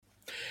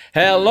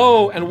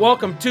Hello and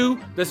welcome to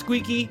the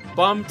Squeaky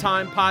Bum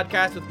Time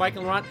Podcast with Mike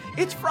and Laurent.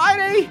 It's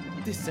Friday,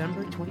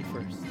 December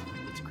 21st.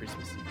 It's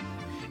Christmas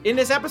Eve. In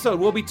this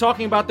episode, we'll be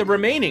talking about the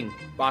remaining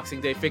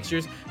Boxing Day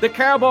fixtures, the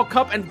Carabao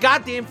Cup, and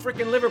goddamn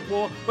freaking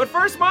Liverpool. But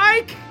first,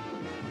 Mike,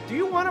 do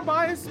you want to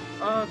buy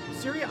a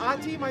Serie A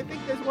team? I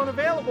think there's one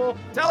available.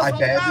 Tell us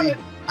all about it.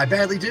 I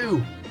badly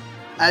do.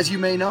 As you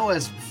may know,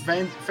 as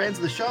fans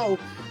of the show,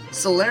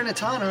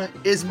 Salernitana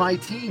is my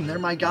team. They're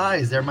my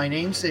guys. They're my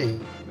namesake.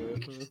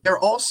 They're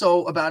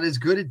also about as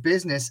good at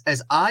business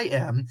as I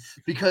am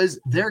because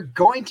they're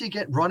going to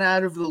get run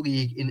out of the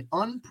league in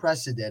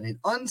unprecedented,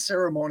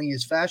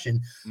 unceremonious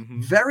fashion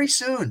very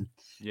soon.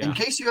 Yeah. In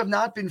case you have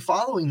not been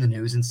following the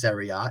news in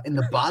Serie A, in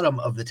the bottom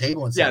of the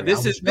table in Serie A,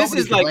 this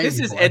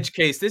is edge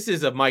case. This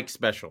is a Mike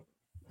special.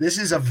 This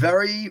is a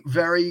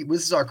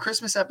this is our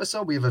Christmas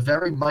episode. We have a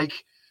very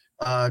Mike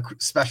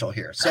special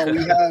here. So we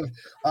have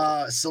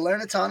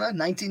Salernitana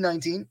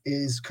 1919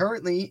 is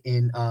currently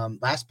in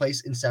last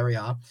place in Serie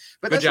A,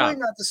 but that's really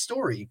not the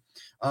story.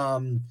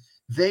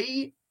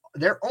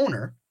 Their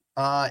owner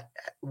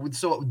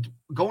so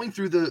going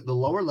through the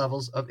lower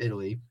levels of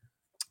Italy,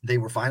 they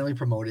were finally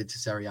promoted to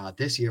Serie A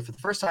this year for the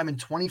first time in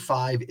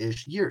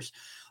 25-ish years.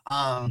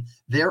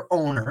 Their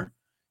owner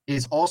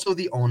is also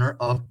the owner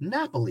of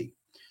Napoli.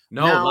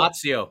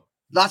 Lazio.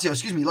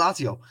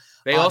 Lazio.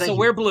 They also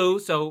wear blue,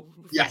 so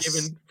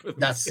yes,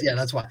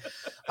 that's why.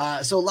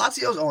 So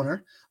Lazio's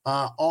owner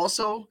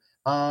also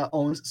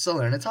owns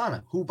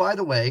Salernitana, who, by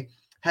the way,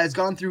 has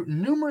gone through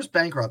numerous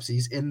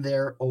bankruptcies in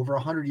their over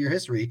 100-year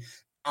history.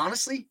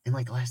 Honestly, in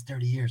like the last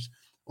 30 years,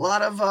 a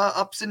lot of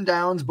ups and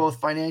downs,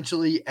 both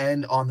financially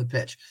and on the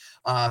pitch.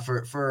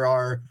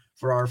 For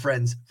our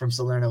friends from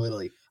Salerno,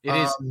 Italy, it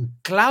is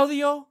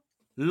Claudio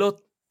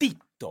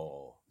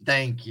Lotito.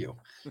 Thank you.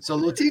 So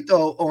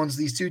Lotito owns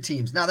these two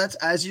teams. Now that's,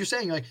 as you're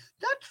saying, like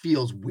that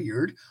feels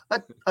weird.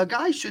 A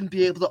guy shouldn't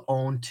be able to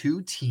own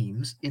two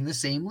teams in the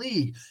same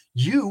league.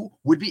 You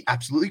would be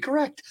absolutely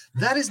correct.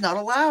 That is not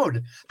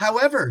allowed.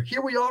 However,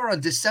 here we are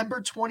on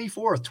December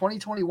 24th,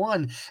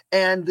 2021,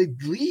 and the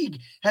league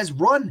has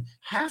run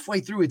halfway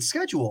through its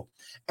schedule,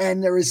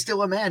 and there is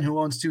still a man who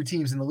owns two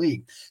teams in the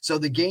league. So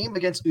the game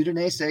against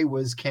Udinese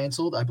was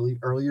canceled, I believe,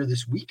 earlier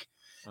this week,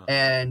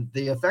 and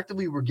they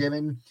effectively were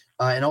given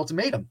an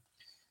ultimatum.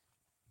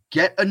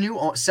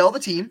 Sell the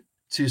team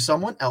to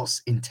someone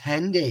else in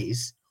 10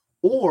 days,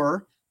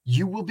 or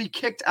you will be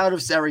kicked out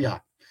of Serie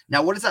A.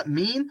 Now, what does that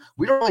mean?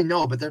 We don't really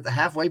know, but they're at the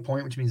halfway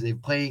point, which means they're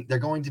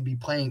going to be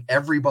playing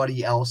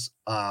everybody else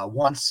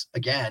once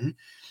again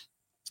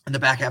in the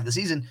back half of the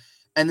season,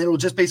 and then it'll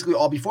just basically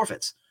all be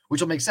forfeits,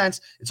 which will make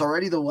sense. It's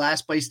already the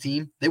last place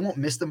team. They won't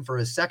miss them for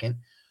a second.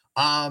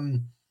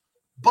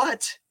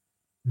 But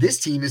this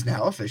team is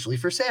now officially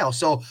for sale.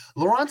 So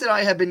Laurent and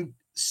I have been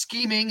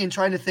scheming and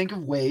trying to think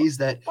of ways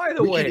that. By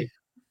the way,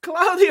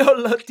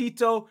 Claudio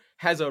Lotito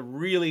has a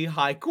really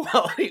high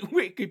quality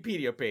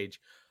Wikipedia page.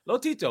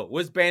 Lotito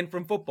was banned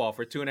from football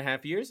for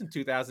 2.5 years in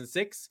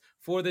 2006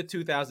 for the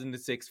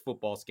 2006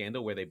 football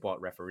scandal where they bought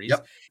referees.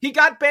 Yep. He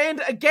got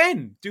banned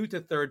again due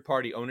to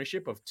third-party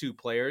ownership of two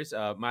players,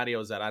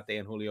 Mario Zarate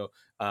and Julio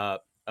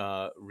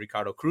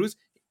Ricardo Cruz.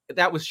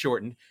 That was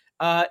shortened.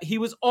 He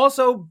was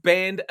also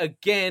banned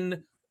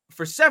again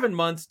for 7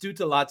 months due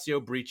to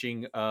Lazio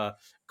breaching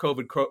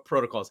COVID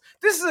protocols.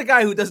 This is a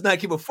guy who does not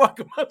give a fuck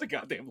about the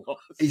goddamn laws.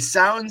 He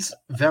sounds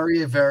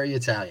very, very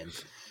Italian.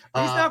 He's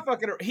not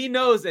fucking. He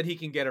knows that he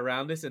can get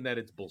around this and that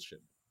it's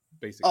bullshit,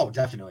 basically. Oh,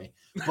 definitely.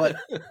 But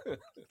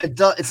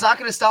it's not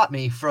going to stop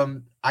me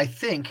from, I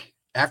think,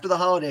 after the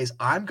holidays,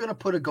 I'm going to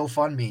put a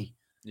GoFundMe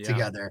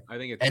together. I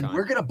think it's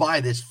we're going to buy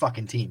this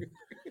fucking team.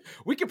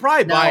 We could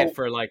probably buy it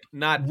for like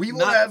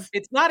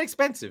it's not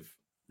expensive.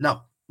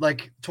 No,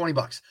 like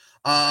 $20.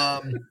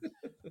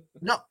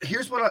 No,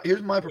 here's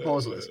my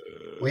proposal is.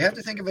 We have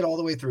to think of it all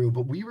the way through,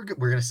 but we're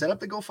going to set up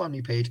the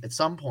GoFundMe page at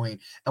some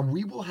point, and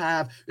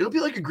it'll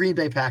be like a Green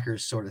Bay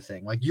Packers sort of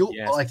thing. Like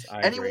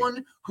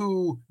anyone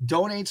who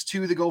donates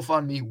to the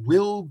GoFundMe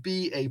will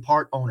be a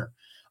part owner.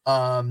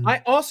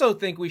 I also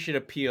think we should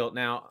appeal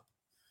now,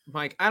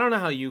 Mike. I don't know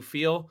how you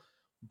feel,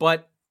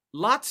 but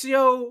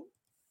Lazio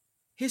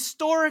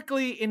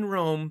historically in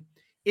Rome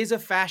is a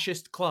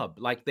fascist club.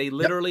 Like they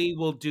literally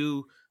will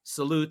do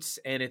salutes,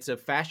 and it's a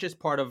fascist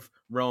part of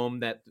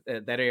Rome that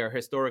they are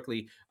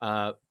historically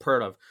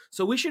part of.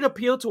 So we should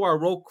appeal to our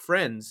woke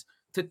friends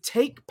to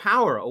take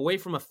power away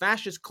from a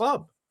fascist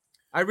club.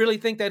 I really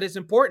think that is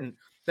important.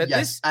 That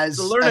this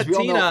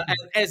Salernitana,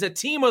 as a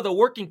team of the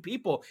working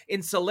people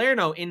in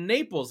Salerno, in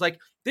Naples, like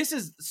this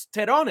is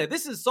Terone,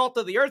 this is salt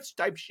of the earth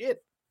type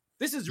shit.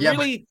 This is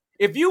really,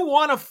 if you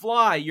want to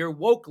fly your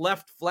woke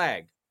left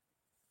flag,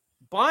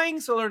 buying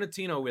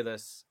Salernitana with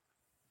us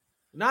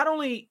not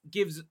only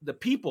gives the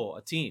people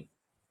a team,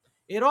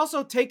 it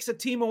also takes a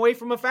team away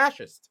from a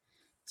fascist.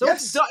 So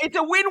it's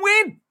a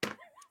win-win.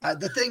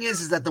 The thing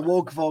is that the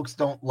woke folks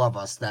don't love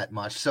us that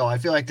much. So I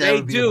feel like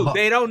they do.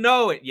 They don't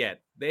know it yet.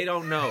 They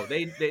don't know.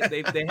 They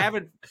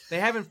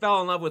haven't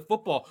fell in love with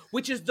football,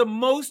 which is the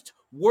most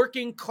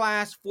working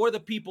class for the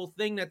people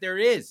thing that there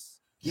is.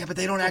 Yeah, but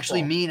they don't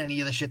actually mean any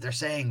of the shit they're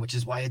saying, which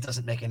is why it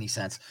doesn't make any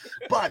sense.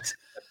 But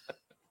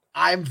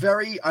I'm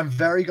very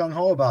gung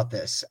ho about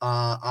this.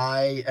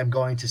 I am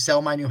going to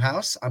sell my new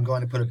house. I'm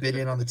going to put a bid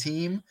in on the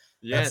team.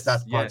 That's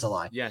Yes, part's a yes,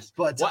 lie. yes.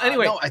 But Well,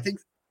 anyway, no, I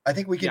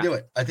think we can yeah, do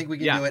it. I think we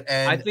can yeah. do it. I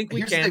And think we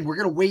here's the can. thing: we're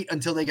gonna wait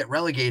until they get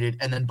relegated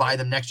and then buy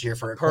them next year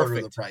for a quarter of the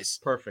Perfect. price.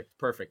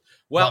 Perfect.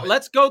 Well, Love it.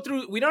 let's go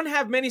through. We don't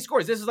have many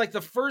scores. This is like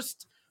the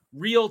first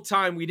real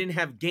time we didn't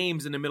have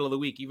games in the middle of the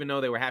week, even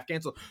though they were half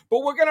canceled.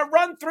 But we're going to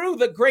run through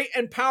the great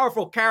and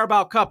powerful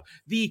Carabao Cup.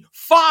 The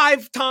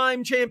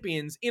 5-time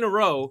champions in a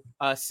row.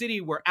 City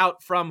were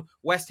out from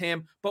West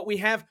Ham, but we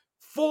have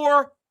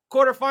 4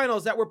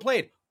 quarterfinals that were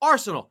played.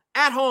 Arsenal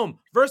at home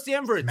versus the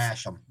Emirates.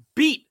 Smash them.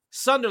 Beat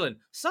Sunderland.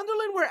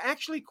 Sunderland were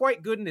actually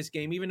quite good in this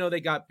game, even though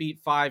they got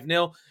beat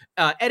 5-0.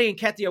 Eddie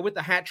Nketiah with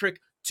the hat trick.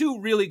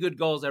 2 really good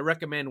goals. I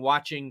recommend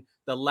watching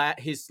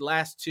his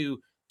last two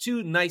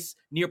nice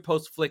near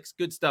post flicks.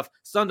 Good stuff.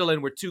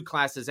 Sunderland were 2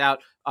 classes out.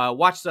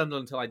 Watch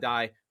Sunderland until I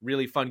die.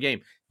 Really fun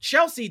game.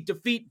 Chelsea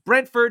defeat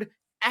Brentford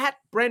at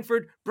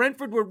Brentford.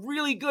 Brentford were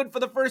really good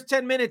for the first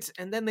 10 minutes,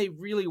 and then they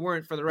really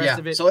weren't for the rest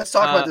of it. So let's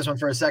talk about this one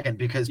for a second,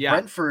 because yeah.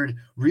 Brentford,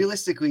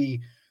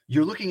 realistically,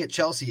 you're looking at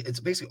Chelsea. It's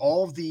basically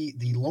all of the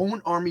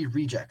Lone Army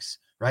rejects,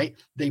 right?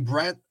 They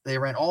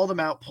ran all of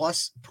them out,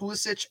 plus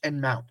Pulisic and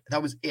Mount.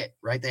 That was it,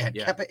 right? They had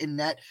Kepa in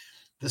net.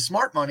 The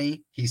smart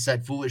money, he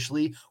said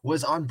foolishly,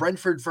 was on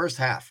Brentford first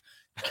half.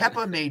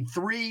 Kepa made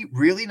 3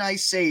 really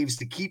nice saves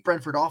to keep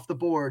Brentford off the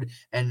board,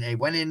 and they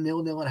went in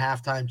 0-0 at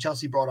halftime.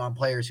 Chelsea brought on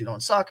players who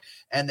don't suck,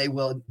 and they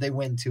win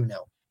 2-0.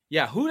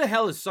 Yeah, who the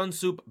hell is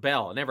Sunsoop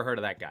Bell? I never heard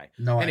of that guy.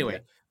 No anyway,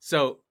 idea.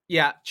 So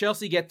yeah,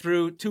 Chelsea get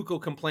through.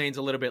 Tuchel complains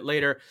a little bit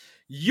later.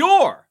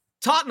 Your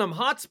Tottenham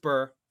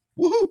Hotspur,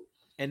 woohoo!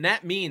 And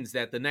that means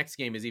that the next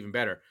game is even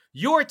better.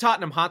 Your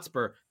Tottenham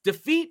Hotspur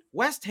defeat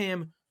West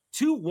Ham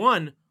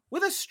 2-1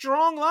 with a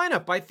strong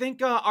lineup. I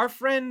think our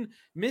friend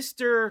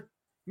Mr.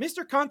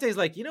 Conte is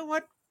like, you know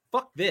what?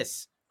 Fuck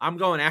this. I'm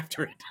going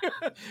after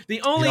it.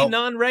 The only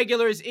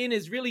non-regulars in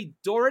is really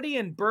Doherty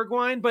and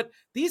Bergwijn, but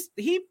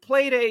he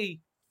played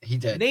a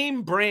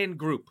name brand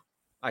group,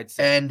 I'd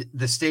say. And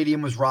the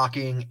stadium was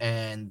rocking,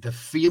 and the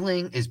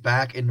feeling is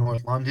back in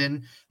North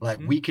London. Like,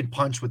 we can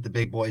punch with the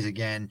big boys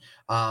again.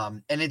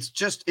 And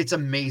it's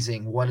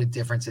amazing what a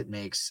difference it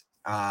makes.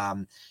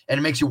 And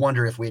it makes you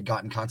wonder if we had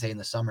gotten Conte in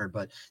the summer,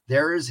 but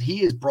he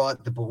has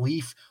brought the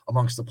belief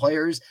amongst the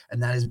players,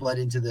 and that has bled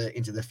into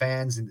the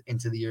fans and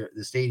into the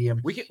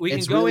stadium. We can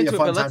it's go really into a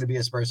fun time to be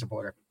a Spurs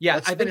supporter. Yeah,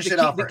 let's I think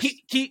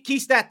the key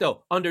stat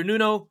though, under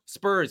Nuno,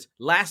 Spurs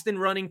last in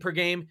running per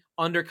game.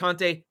 Under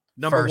Conte,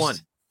 number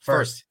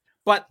first.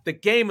 But the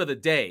game of the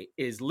day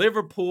is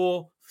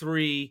Liverpool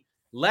 3,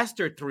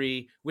 Leicester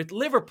 3, with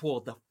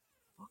Liverpool the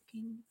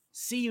fucking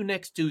see you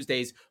next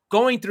Tuesdays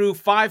going through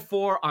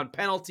 5-4 on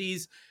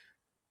penalties.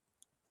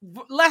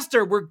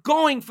 Leicester were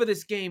going for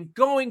this game,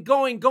 going.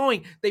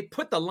 They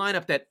put the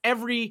lineup that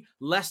every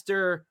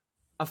Leicester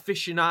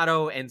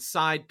aficionado and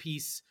side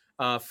piece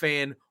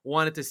fan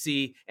wanted to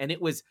see, and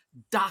it was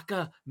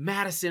Daka,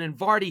 Madison, and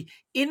Vardy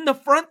in the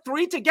front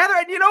 3 together,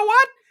 and you know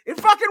what? It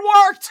fucking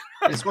worked!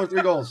 They scored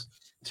 3 goals.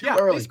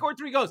 They scored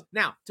 3 goals.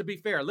 Now, to be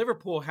fair,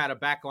 Liverpool had a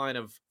back line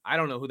of, I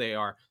don't know who they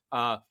are.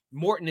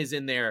 Morton is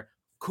in there,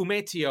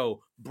 Kumetio,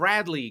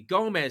 Bradley,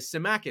 Gomez,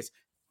 Simakis.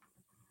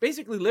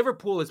 Basically,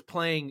 Liverpool is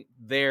playing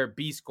their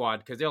B squad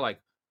because they're like,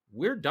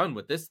 we're done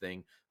with this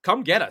thing.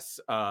 Come get us.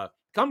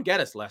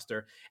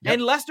 Leicester. Yep.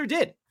 And Leicester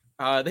did.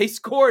 They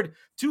scored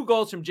 2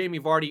 goals from Jamie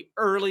Vardy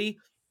early.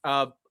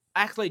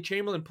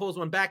 Oxlade-Chamberlain pulls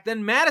one back.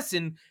 Then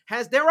Madison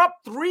they're up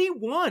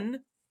 3-1,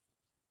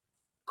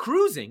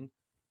 cruising.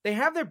 They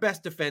have their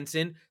best defense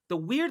in. The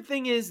weird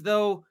thing is,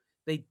 though,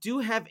 they do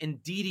have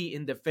Ndidi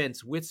in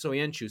defense with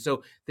Soyuncu.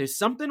 So there's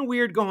something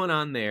weird going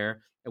on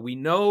there. And we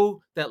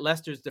know that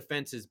Leicester's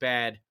defense is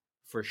bad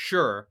for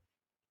sure.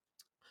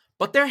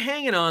 But they're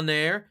hanging on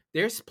there.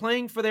 They're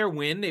playing for their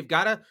win. They've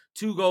got a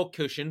 2-goal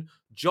cushion.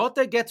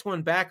 Jota gets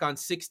one back on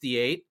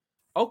 68.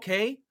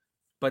 Okay.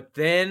 But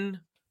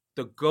then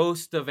the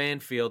ghost of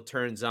Anfield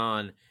turns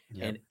on.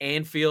 Yep. And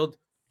Anfield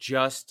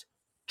just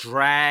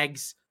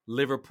drags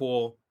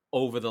Liverpool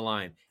over the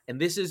line.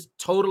 And this is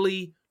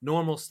totally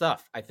normal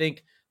stuff. I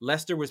think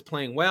Leicester was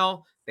playing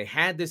well. They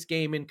had this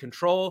game in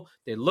control.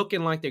 They're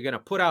looking like they're going to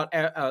put out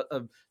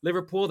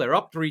Liverpool. They're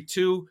up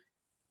 3-2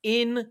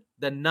 in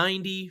the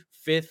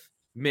 95th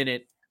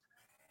minute.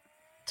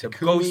 The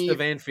ghost of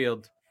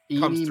Anfield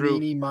comes through.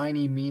 Meeny,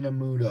 miny, mina,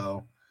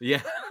 mudo.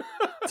 Yeah.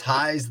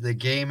 Ties the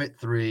game at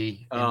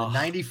 3 in the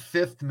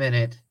 95th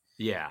minute.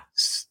 Yeah.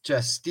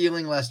 Just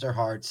stealing Leicester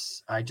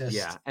hearts.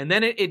 And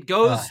then it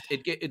goes,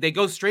 they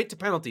go straight to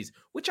penalties,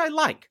 which I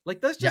like.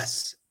 Like,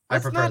 I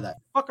prefer that.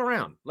 Fuck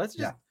around. Let's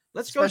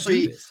go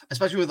do this.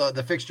 Especially with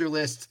the fixture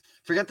list.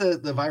 Forget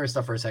the virus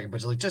stuff for a second,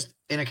 but just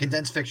in a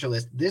condensed fixture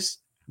list,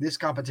 this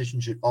competition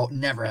should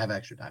never have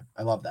extra time.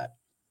 I love that.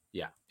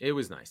 Yeah, it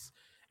was nice.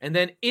 And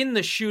then in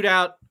the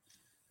shootout,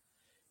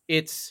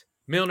 it's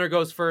Milner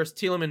goes first,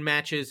 Tielemans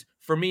matches,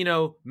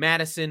 Firmino,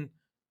 Madison,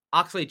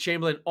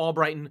 Oxlade-Chamberlain,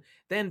 Albrighton.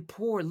 Then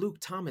poor Luke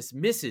Thomas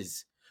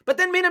misses But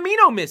then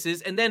Minamino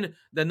misses, and then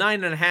the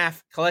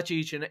 9.5,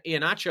 Kelechi and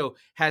Iheanacho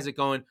has it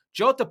going.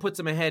 Jota puts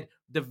him ahead.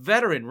 The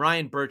veteran,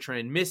 Ryan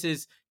Bertrand,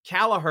 misses.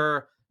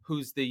 Callagher,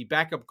 who's the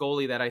backup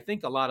goalie that I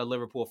think a lot of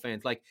Liverpool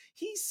fans like,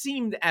 he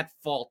seemed at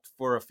fault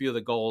for a few of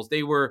the goals.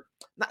 They were,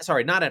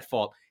 not at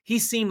fault. He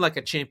seemed like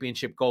a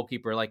championship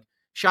goalkeeper. Like,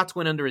 shots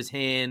went under his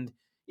hand.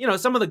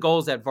 Some of the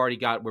goals that Vardy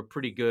got were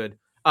pretty good.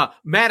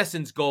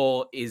 Madison's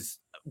goal is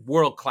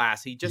world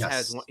class. He just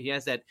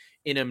has that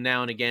in him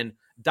now and again.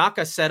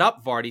 Daka set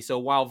up Vardy, so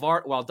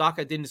while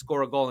Daka didn't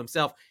score a goal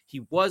himself,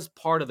 he was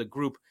part of the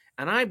group.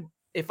 And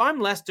if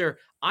I'm Leicester,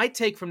 I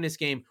take from this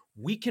game,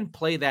 we can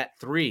play that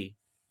 3.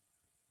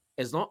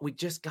 As long we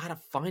just gotta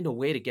find a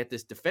way to get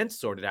this defense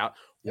sorted out.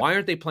 Yep. Why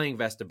aren't they playing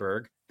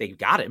Vesterberg? They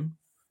got him.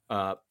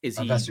 Is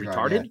he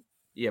retarded?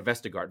 Yeah,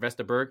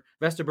 Vesterberg.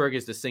 Vesterberg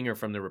is the singer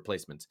from The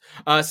Replacements.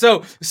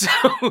 So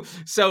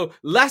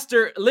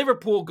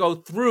Liverpool go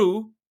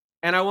through,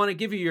 and I want to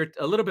give you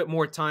a little bit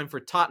more time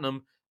for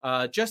Tottenham.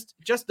 Just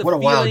the what a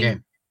feeling, wild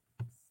game.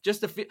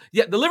 Just the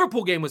the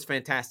Liverpool game was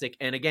fantastic,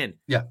 and again,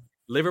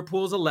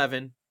 Liverpool's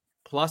 11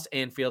 plus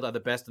Anfield are the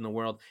best in the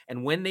world,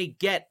 and when they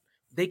can.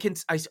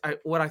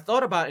 What I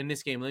thought about in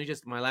this game.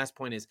 My last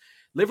point is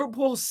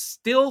Liverpool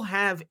still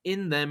have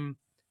in them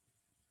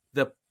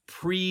the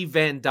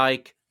pre-Van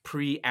Dijk,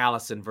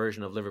 pre-Alisson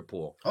version of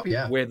Liverpool. Oh,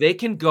 yeah. Where they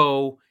can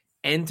go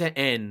end to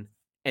end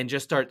and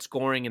just start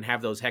scoring and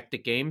have those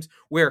hectic games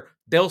where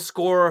they'll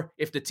score.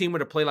 If the team were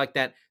to play like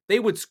that, they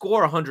would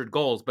score 100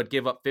 goals but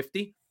give up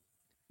 50.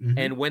 Mm-hmm.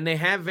 And when they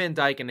have Van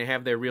Dijk and they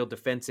have their real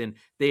defense in,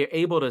 they are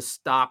able to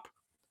stop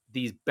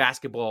these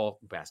basketball.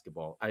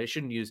 I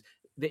shouldn't use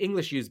the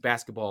English use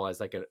basketball as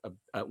like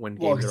a when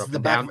games are up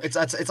and down. It's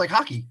like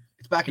hockey.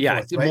 It's back and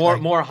forth. It's right?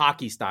 more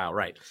hockey style,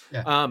 right?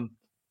 Yeah.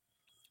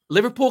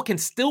 Liverpool can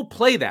still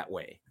play that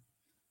way,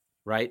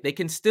 right? They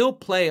can still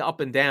play up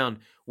and down.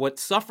 What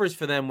suffers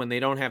for them when they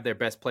don't have their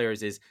best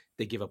players is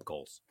they give up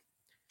goals.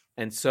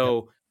 And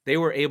so they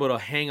were able to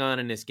hang on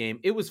in this game.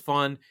 It was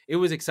fun. It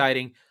was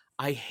exciting.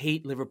 I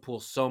hate Liverpool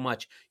so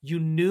much. You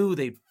knew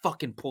they'd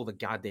fucking pull the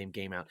goddamn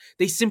game out.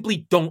 They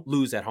simply don't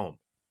lose at home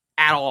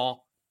at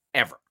all,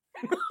 ever.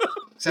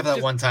 Except for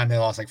that one time they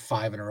lost like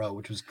 5 in a row,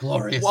 which was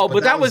glorious. Well,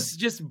 but that was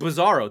just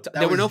bizarro.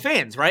 There were no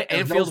fans, right?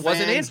 Anfield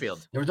wasn't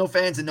Anfield. There was no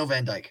fans and no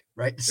Van Dijk,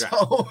 right?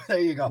 So there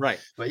you go. Right.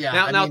 But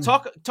yeah. Now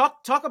talk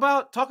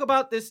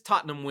about this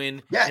Tottenham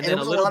win. Yeah, and then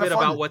a little bit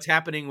about what's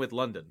happening with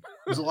London.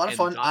 It was a lot of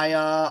fun.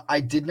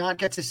 I did not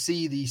get to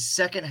see the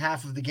second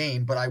half of the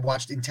game, but I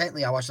watched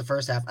intently. I watched the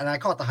first half, and I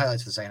caught the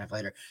highlights for the second half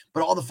later.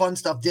 But all the fun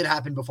stuff did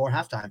happen before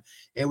halftime.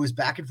 It was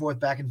back and forth.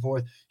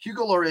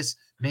 Hugo Lloris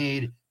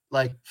made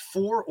like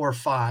 4 or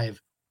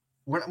 5.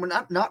 We're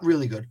not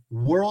really good,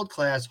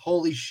 world-class,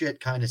 holy shit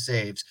kind of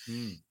saves.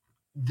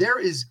 There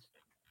is,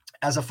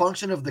 as a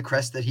function of the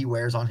crest that he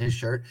wears on his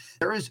shirt,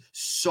 there is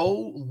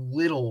so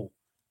little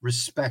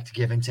respect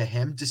given to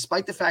him,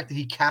 despite the fact that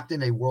he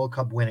captained a World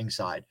Cup winning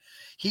side.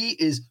 He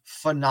is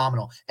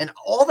phenomenal. And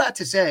all that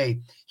to say,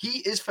 he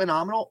is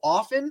phenomenal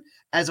often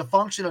as a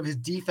function of his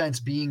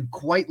defense being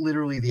quite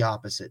literally the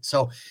opposite.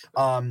 So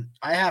I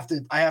have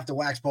to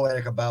wax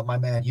poetic about my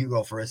man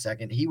Hugo for a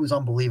second. He was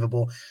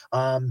unbelievable.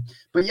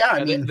 But yeah,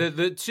 I mean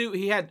the two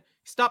he had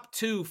stopped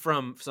 2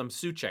 from some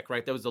Souček,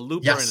 right? There was a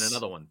looper and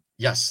another one.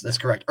 Yes, that's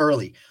correct.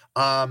 Early.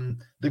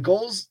 The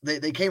goals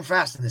they came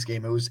fast in this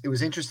game. It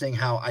was interesting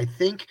how I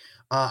think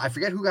I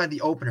forget who got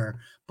the opener,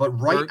 but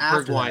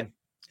after that,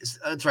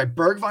 that's right.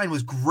 Bergwijn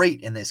was great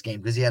in this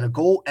game because he had a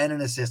goal and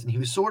an assist, and he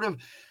was sort of,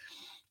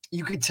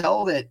 you could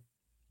tell that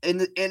in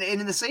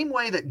the same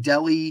way that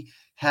Dele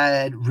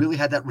had really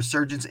had that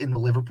resurgence in the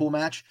Liverpool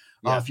match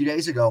a few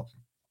days ago.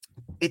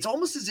 It's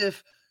almost as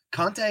if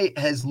Conte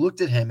has looked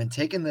at him and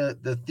taken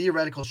the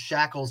theoretical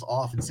shackles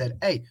off and said,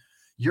 "Hey,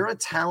 you're a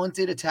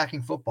talented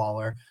attacking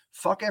footballer.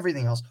 Fuck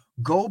everything else.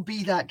 Go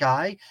be that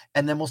guy,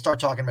 and then we'll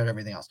start talking about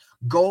everything else.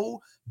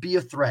 Go be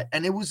a threat."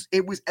 And it was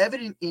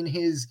evident in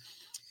his,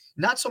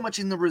 not so much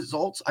in the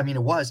results. I mean,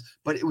 it was,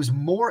 but it was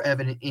more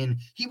evident in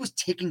he was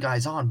taking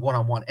guys on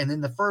one-on-one. And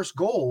then the first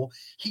goal,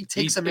 he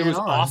takes a man on. It was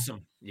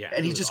awesome. Yeah.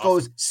 And he just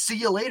goes, "See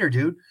you later,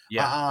 dude."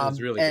 Yeah, it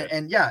was really good.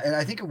 And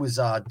I think it was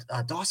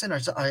Dawson, or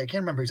I can't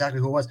remember exactly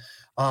who it was.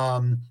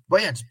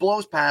 But yeah, just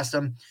blows past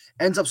him,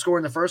 ends up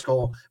scoring the first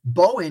goal.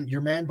 Bowen,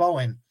 your man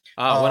Bowen.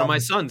 One of my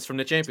sons from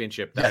the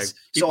championship. Yes.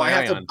 So I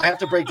have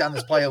to break down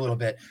this play a little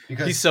bit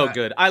because he's so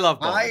good. I love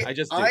Bowen.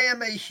 I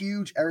am a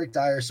huge Eric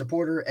Dyer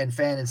supporter and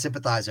fan and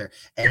sympathizer,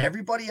 and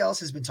everybody else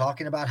has been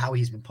talking about how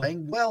he's been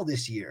playing well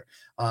this year,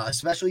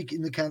 especially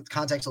in the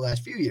context of the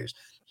last few years.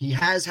 He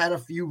has had a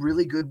few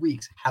really good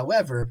weeks.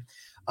 However,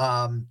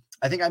 I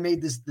think I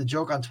made the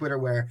joke on Twitter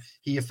where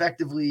he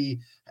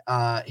effectively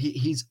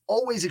he's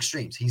always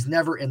extremes. He's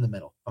never in the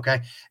middle.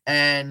 Okay.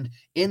 And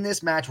in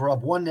this match, we're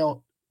up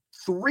 1-0,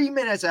 3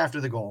 minutes after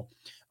the goal,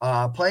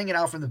 playing it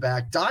out from the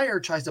back.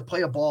 Dyer tries to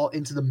play a ball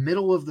into the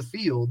middle of the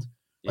field.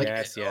 Like,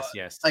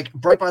 yes. Like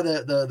right by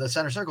the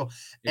center circle.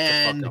 It's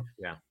and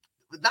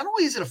not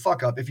only is it a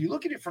fuck up, if you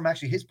look at it from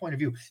actually his point of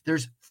view,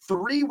 there's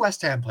 3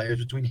 West Ham players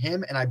between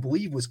him and I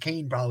believe was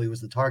Kane probably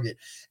was the target.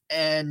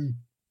 And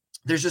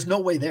there's just no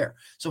way there.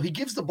 So he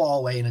gives the ball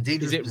away in a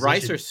dangerous Is it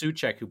Rice position. or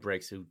Suchek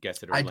who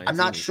gets it, or I'm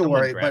not Lanzini?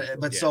 Someone sure, grabs it.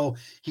 but Yeah. so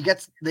he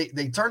gets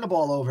they turn the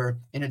ball over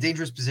in a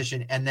dangerous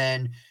position, and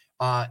then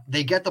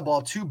they get the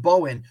ball to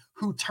Bowen,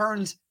 who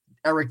turns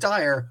Eric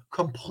Dyer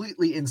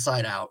completely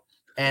inside out,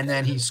 and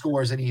then he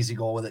scores an easy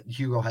goal with it.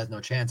 Hugo has no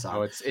chance on.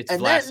 Oh, it's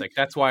And Vlasic. then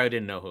That's why I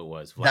didn't know who it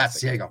was.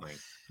 Vlasic there you is go. playing.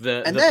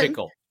 The And then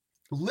pickle.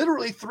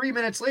 literally 3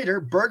 minutes later,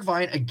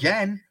 Bergwijn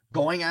again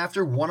going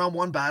after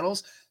one-on-one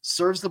battles,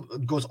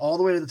 goes all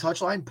the way to the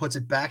touchline, puts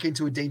it back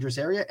into a dangerous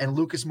area, and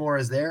Lucas Moura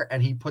is there,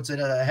 and he puts it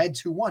ahead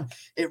 2-1.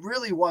 It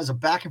really was a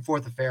back and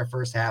forth affair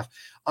first half.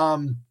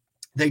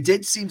 They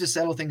did seem to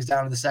settle things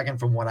down in the second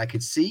from what I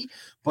could see.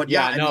 But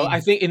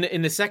I think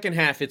in the second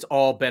half, it's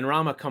all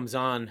Benrahma comes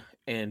on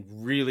and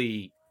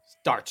really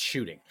starts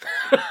shooting.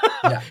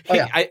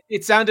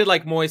 It sounded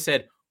like Moy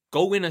said,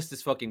 "Go win us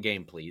this fucking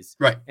game, please."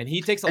 Right. And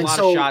he takes a lot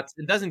of shots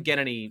and doesn't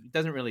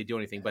really do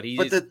anything, but he's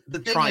the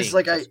thing is,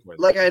 like I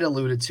had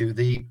alluded to,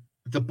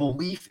 the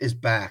belief is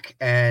back,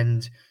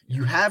 and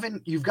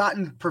you've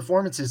gotten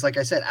performances, like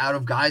I said, out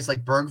of guys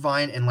like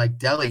Bergwijn and like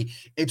Dele.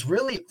 It's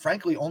really,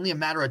 frankly, only a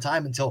matter of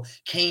time until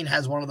Kane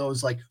has one of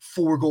those like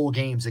 4-goal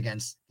games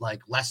against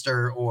like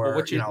Leicester or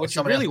what you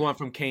really want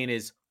from Kane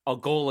is a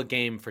goal a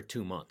game for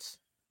 2 months.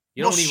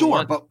 You don't even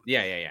want, but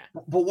yeah.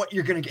 But what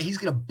you're gonna get, he's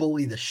gonna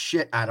bully the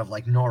shit out of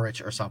like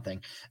Norwich or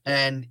something.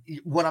 And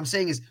what I'm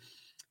saying is,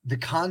 the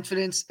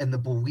confidence and the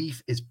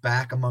belief is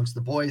back amongst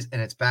the boys,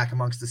 and it's back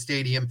amongst the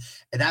stadium,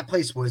 and that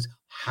place was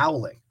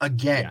howling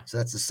again. Yeah. So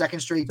that's the second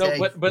straight day.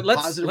 But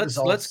let's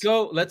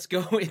go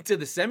into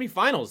the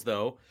semifinals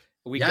though.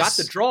 We got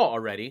the draw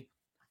already.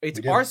 It's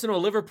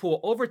Arsenal Liverpool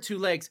over 2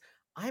 legs.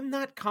 I'm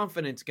not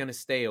confident it's going to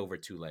stay over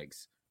 2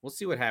 legs. We'll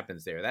see what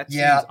happens there.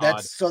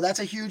 That's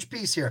a huge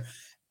piece here,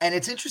 and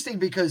it's interesting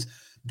because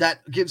that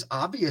gives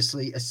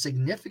obviously a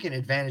significant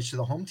advantage to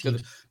the home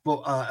teams,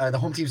 the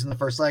home teams in the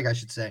first leg, I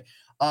should say.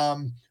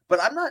 But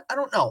I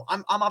don't know.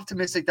 I'm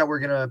optimistic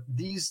that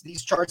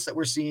these charts that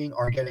we're seeing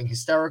are getting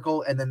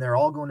hysterical, and then they're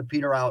all going to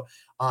peter out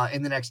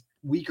in the next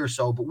week or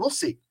so, but we'll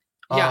see.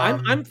 Yeah,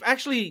 I'm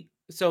actually,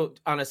 so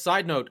on a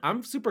side note,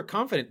 I'm super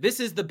confident. This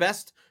is the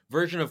best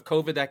version of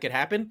COVID that could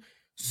happen.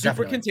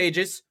 Super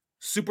contagious,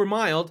 super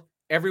mild.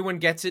 Everyone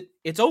gets it.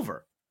 It's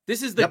over.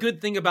 This is the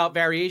good thing about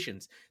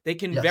variations. They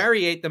can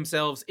variate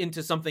themselves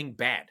into something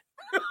bad.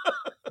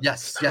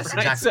 Yes,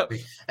 exactly.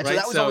 So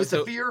that was always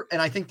the fear,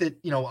 and I think that,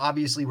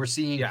 obviously we're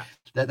seeing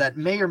that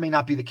may or may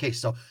not be the case.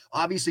 So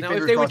obviously, now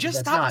if they would just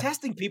stop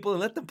testing people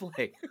and let them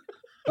play.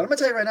 But I'm gonna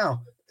tell you right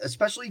now,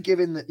 especially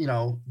given that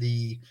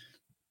the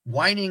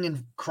whining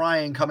and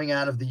crying coming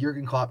out of the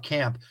Jurgen Klopp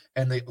camp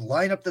and the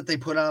lineup that they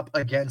put up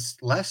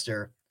against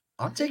Leicester,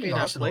 I'm taking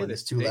Arsenal in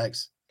this 2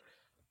 legs.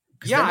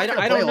 Yeah, I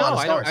don't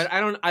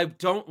know. I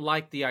don't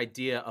like the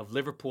idea of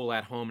Liverpool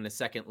at home in a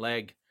second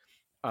leg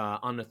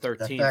on the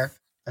 13th.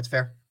 That's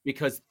fair.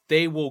 Because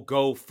they will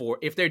go for,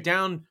 if they're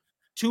down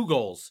 2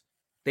 goals,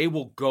 they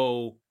will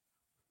go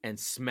and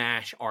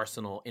smash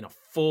Arsenal in a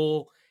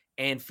full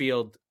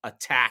Anfield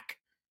attack.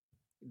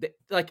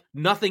 Like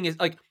nothing is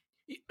like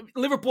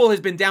Liverpool has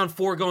been down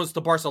 4 goals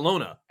to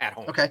Barcelona at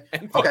home. Okay.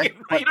 You know what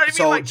I mean?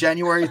 So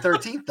January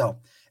 13th, though,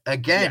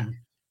 again,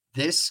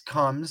 this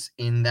comes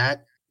in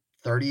that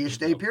 30-ish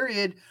day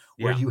period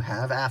where you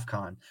have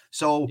AFCON.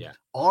 So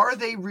are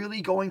they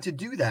really going to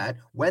do that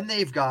when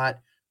they've got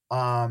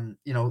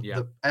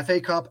the FA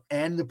Cup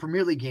and the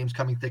Premier League games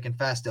coming thick and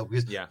fast still?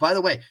 Because by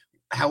the way,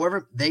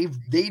 however, they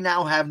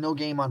now have no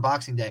game on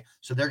Boxing Day,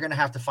 so they're going to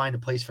have to find a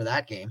place for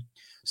that game.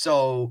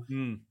 So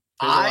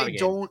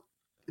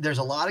there's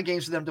a lot of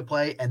games for them to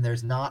play, and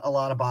there's not a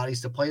lot of bodies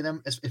to play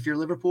them. If you're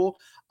Liverpool,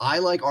 I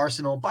like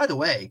Arsenal. By the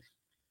way,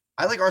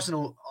 I like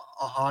Arsenal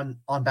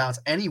on balance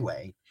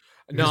anyway.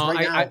 No,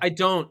 right now, I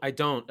don't.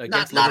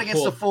 Not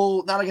against the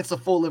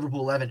full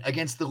Liverpool 11.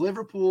 Against the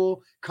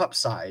Liverpool Cup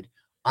side,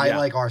 I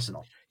like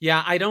Arsenal.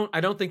 Yeah, I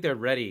don't think they're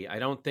ready. I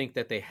don't think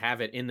that they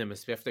have it in them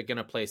if they're going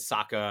to play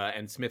Saka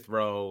and Smith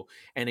Rowe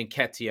and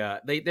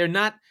Nketiah. They're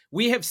not.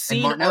 We have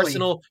seen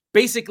Arsenal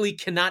basically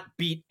cannot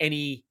beat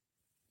any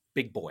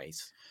big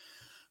boys.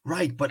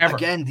 Right, but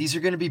again, these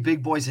are going to be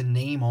big boys in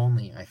name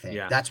only, I think.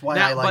 That's why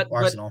I like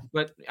Arsenal.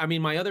 But I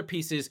mean, my other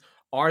piece is,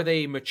 are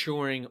they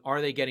maturing?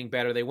 Are they getting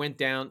better? They went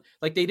down.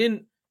 Like they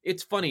didn't.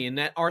 It's funny, in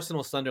that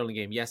Arsenal-Sunderland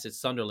game, yes,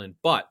 it's Sunderland,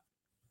 but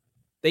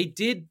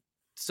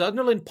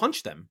Sunderland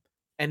punched them,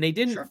 and they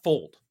didn't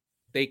fold.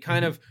 They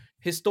kind of,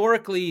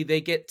 historically,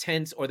 they get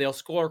tense, or they'll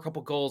score a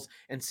couple goals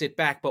and sit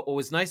back. But what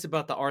was nice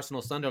about the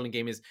Arsenal-Sunderland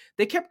game is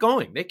they kept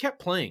going. They kept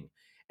playing.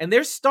 And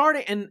they're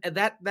starting, and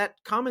that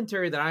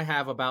commentary that I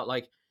have about,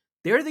 like,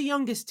 they're the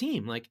youngest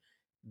team. Like,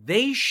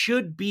 they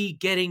should be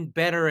getting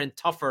better and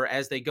tougher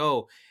as they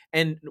go.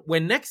 And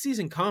when next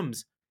season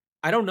comes,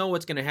 I don't know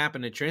what's going to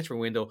happen in the transfer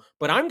window,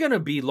 but I'm going to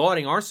be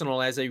lauding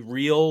Arsenal as a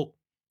real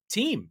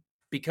team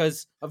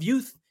because of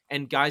youth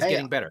and guys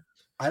getting better.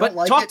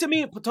 But talk to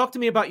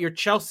me about your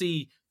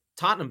Chelsea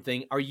Tottenham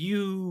thing. Are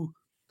you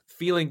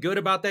feeling good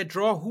about that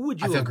draw? Who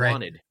would I you feel have great.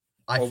 wanted?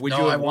 Or would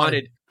you I have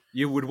wanted.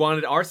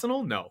 wanted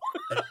Arsenal? No.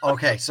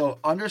 Okay, so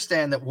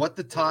understand that what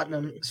the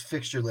Tottenham's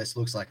fixture list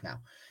looks like now.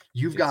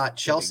 You've It's got giving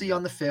Chelsea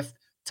on milk. the 5th,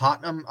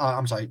 Tottenham,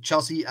 I'm sorry,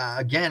 Chelsea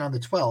again on the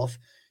 12th.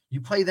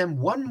 You play them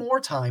one more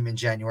time in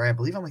January, I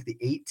believe on like the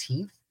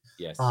 18th.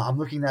 Yes. I'm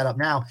looking that up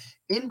now.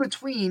 In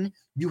between,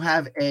 you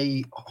have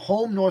a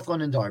home North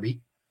London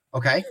derby.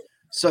 Okay,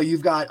 so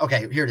you've got,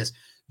 okay, here it is.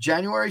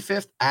 January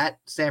 5th at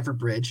Stamford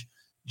Bridge.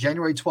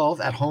 January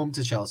 12th at home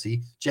to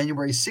Chelsea.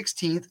 January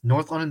 16th,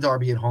 North London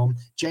derby at home.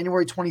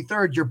 January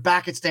 23rd, you're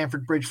back at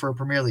Stamford Bridge for a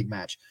Premier League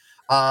match.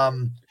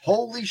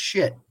 Holy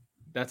shit.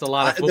 That's a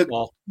lot of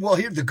football. Well,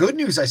 here's the good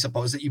news, I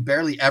suppose, that you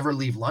barely ever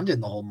leave London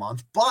the whole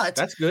month. But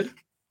That's good.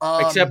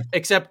 um,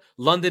 Except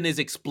London is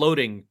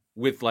exploding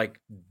with like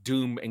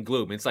doom and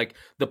gloom. It's like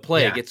the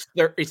plague.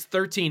 yeah, It's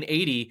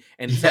 1380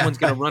 and yeah, someone's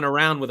going to run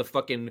around with a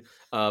fucking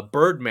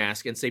bird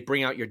mask and say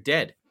bring out your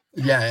dead.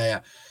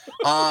 yeah.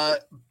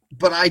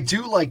 But I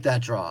do like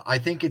that draw. I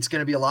think it's going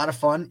to be a lot of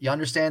fun. You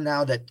understand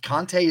now that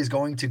Conte is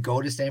going to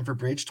go to Stamford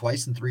Bridge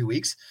twice in 3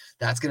 weeks.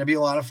 That's going to be a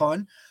lot of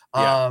fun.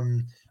 Yeah.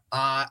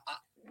 Uh,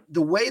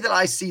 the way that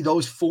I see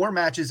those 4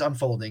 matches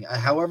unfolding,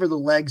 however the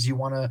legs you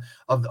want to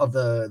of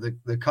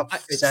the cup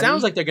It semi,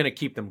 sounds like they're going to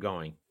keep them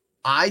going.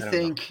 I don't know.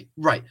 think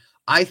right.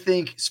 I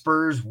think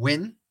Spurs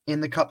win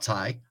in the cup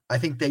tie. I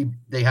think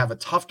they have a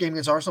tough game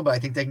against Arsenal, but I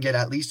think they can get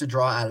at least a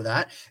draw out of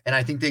that. And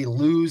I think they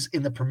lose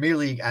in the Premier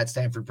League at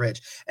Stamford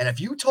Bridge. And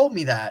if you told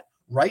me that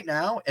right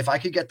now, if I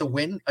could get the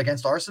win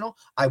against Arsenal,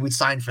 I would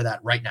sign for that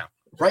right now.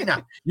 Right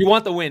now. You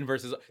want the win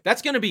versus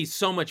that's going to be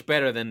so much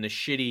better than the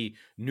shitty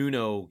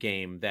Nuno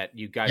game that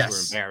you guys were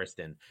embarrassed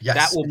in. Yes.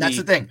 That will and be that's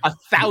the thing.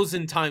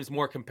 1,000 times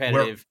more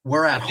competitive.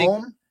 We're at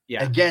home.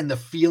 Yeah. Again, the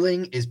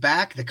feeling is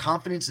back. The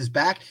confidence is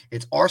back.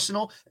 It's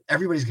Arsenal.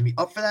 Everybody's going to be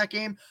up for that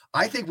game.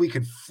 I think we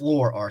could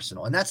floor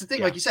Arsenal. And that's the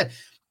thing, like you said,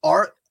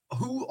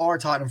 who are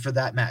Tottenham for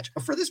that match?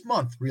 For this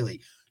month,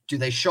 really? Do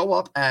they show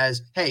up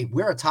as, hey,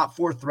 we're a top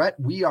 4 threat?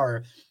 We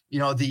are,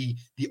 the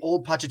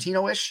old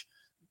Pochettino-ish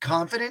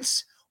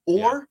confidence?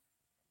 Or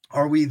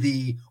are we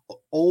the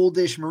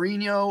oldish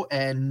Mourinho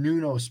and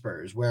Nuno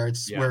Spurs where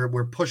it's where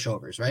we're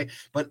pushovers, right?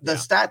 But the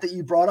stat that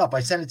you brought up,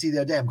 I sent it to you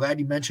the other day. I'm glad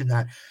you mentioned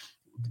that.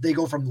 They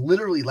go from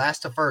literally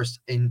last to first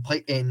in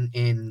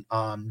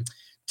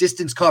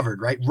distance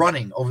covered, right?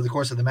 Running over the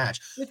course of the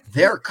match.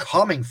 They're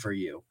coming for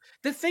you.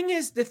 The thing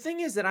is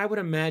that I would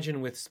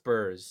imagine with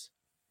Spurs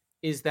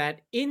is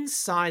that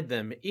inside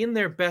them, in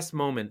their best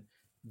moment,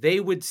 they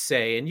would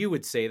say, and you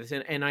would say this,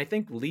 and I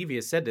think Levy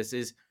has said this,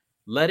 is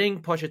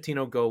letting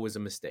Pochettino go was a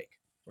mistake,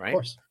 right? Of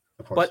course.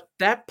 But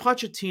that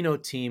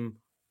Pochettino team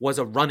was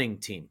a running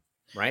team,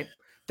 right?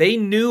 They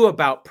knew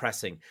about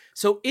pressing.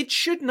 So it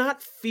should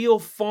not feel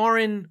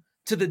foreign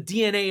to the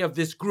DNA of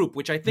this group,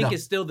 which I think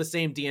is still the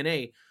same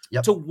DNA,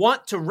 to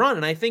want to run.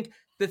 And I think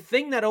the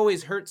thing that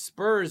always hurt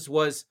Spurs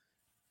was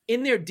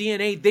in their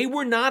DNA, they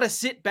were not a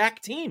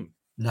sit-back team.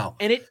 No.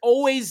 And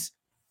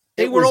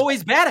they were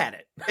always bad at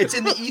it. It's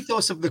in the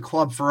ethos of the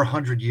club for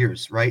 100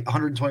 years, right?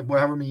 120,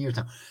 whatever many years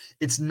now.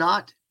 It's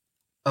not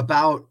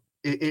about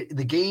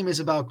the game is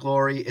about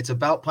glory. It's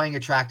about playing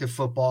attractive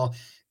football.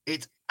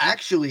 It's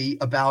actually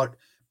about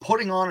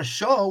putting on a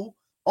show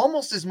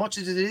almost as much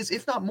as it is,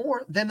 if not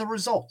more, than the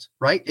result,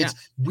 right? Yeah.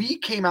 We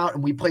came out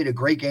and we played a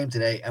great game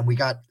today and we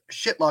got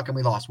shit luck and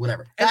we lost,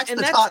 whatever. That's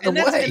the Tottenham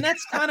way. And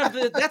that's kind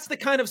of that's the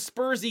kind of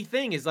Spursy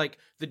thing is like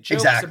the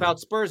jokes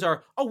about Spurs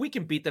are, oh, we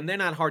can beat them. They're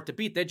not hard to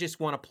beat. They just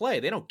want to play.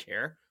 They don't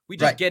care. We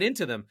just get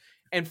into them.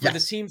 And for the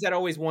teams that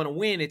always want to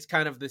win, it's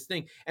kind of this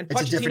thing. And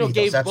Pochettino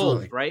gave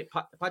both, right?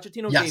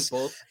 Pochettino gave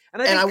both.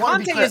 And I think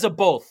Conte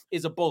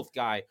is a both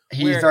guy.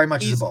 He very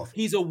much is a both.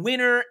 He's a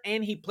winner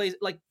and he plays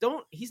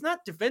he's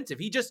not defensive.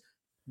 He just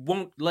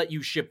won't let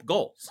you ship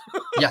goals.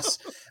 Yes.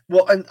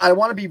 Well, and I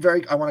want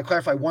to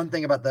clarify one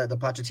thing about the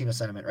Pochettino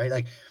sentiment, right?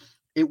 Like,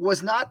 it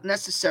was not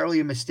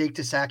necessarily a mistake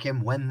to sack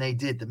him when they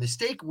did. The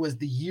mistake was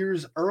the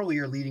years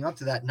earlier leading up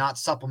to that, not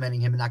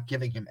supplementing him and not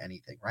giving him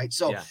anything, right?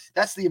 So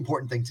that's the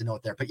important thing to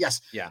note there. But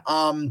yes,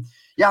 I'm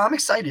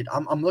excited.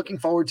 I'm looking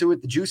forward to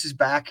it. The juice is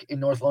back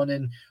in North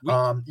London.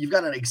 You've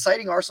got an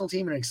exciting Arsenal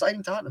team and an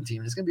exciting Tottenham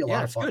team. It's going to be a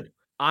lot of fun. Good.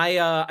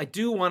 I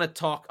do want to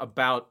talk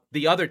about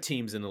the other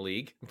teams in the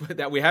league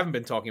that we haven't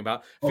been talking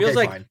about. Feels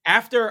like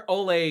after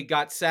Ole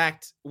got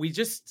sacked, we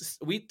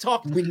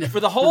talked for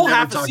the whole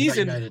half a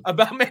season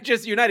about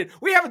Manchester United.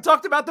 We haven't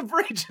talked about the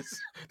Bridges.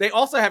 They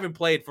also haven't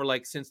played for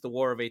since the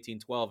War of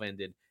 1812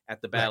 ended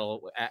at the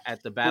battle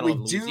of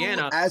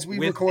Louisiana as we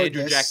with record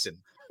Andrew this,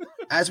 Jackson.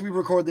 As we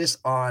record this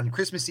on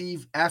Christmas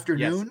Eve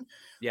afternoon,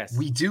 yes.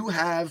 We do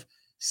have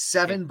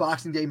 7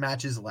 Boxing Day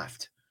matches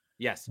left.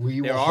 Yes, we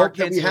will hope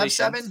that we have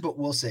 7, but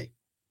we'll see.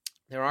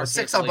 There are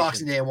 6 on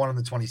Boxing Day and 1 on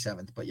the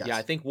 27th. But yes,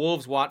 I think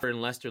Wolves, Watford,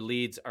 and Leicester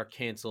Leeds are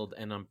canceled,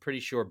 and I'm pretty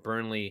sure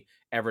Burnley,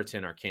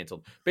 Everton are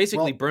canceled.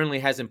 Basically, Burnley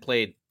hasn't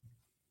played;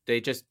 they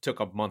just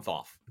took a month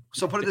off.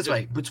 So put it this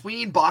way: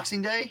 between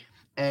Boxing Day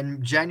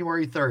and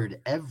January 3rd,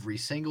 every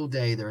single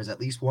day there is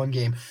at least one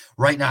game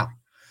right now.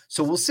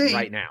 So we'll see.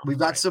 right now. We've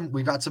got some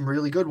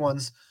really good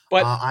ones.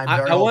 But I'm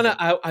very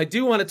hopeful. I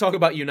do want to talk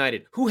about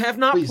United, who have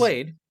not Please.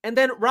 played, and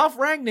then Ralph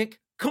Rangnick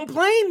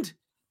complained.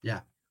 Yeah.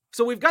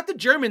 So we've got the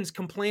Germans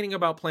complaining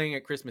about playing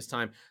at Christmas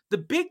time. The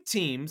big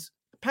teams,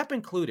 Pep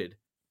included,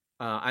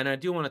 and I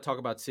do want to talk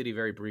about City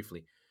very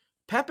briefly.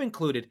 Pep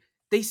included,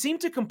 they seem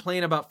to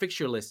complain about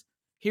fixture lists.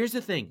 Here's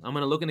the thing. I'm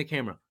going to look in the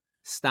camera.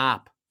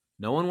 Stop.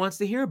 No one wants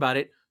to hear about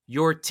it.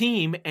 Your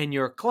team and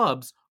your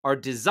clubs are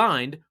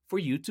designed for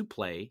you to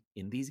play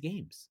in these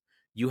games.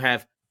 You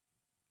have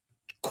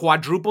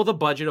quadruple the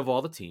budget of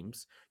all the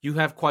teams. You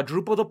have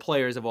quadruple the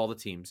players of all the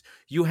teams.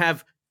 You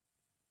have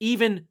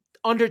even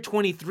under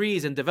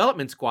 23s and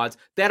development squads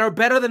that are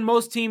better than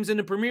most teams in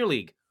the Premier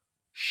League.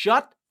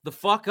 Shut the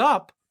fuck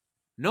up.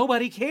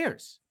 Nobody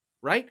cares,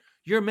 right?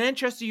 You're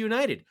Manchester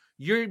United.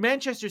 You're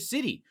Manchester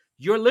City.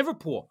 You're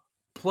Liverpool.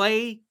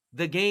 Play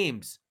the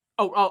games.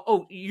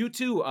 Oh, you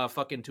too,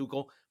 fucking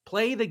Tuchel.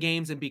 Play the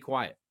games and be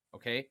quiet,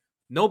 okay?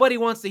 Nobody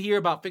wants to hear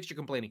about fixture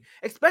complaining,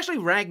 especially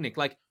Ragnick.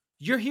 Like,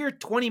 you're here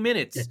 20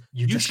 minutes.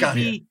 Yeah,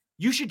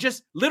 you should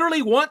just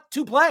literally want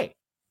to play.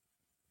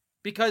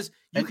 Because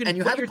you can, and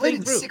you haven't played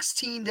in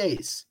 16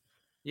 days.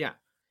 Yeah,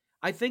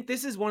 I think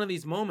this is one of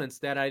these moments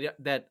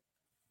that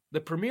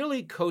the Premier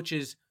League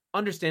coaches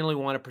understandably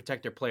want to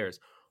protect their players,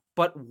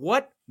 but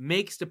what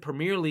makes the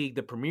Premier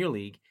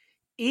League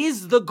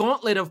is the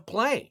gauntlet of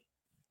play.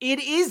 It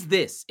is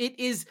this. It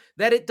is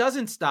that it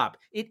doesn't stop.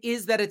 It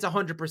is that it's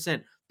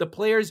 100%. The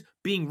players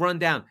being run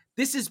down.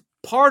 This is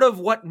part of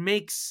what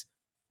makes,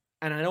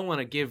 and I don't want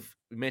to give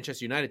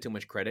Manchester United too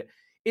much credit.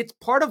 It's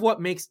part of what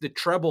makes the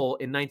treble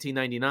in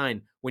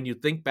 1999, when you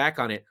think back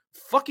on it,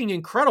 fucking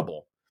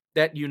incredible.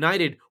 That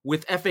United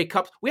with FA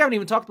Cups, we haven't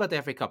even talked about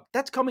the FA Cup.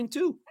 That's coming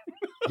too.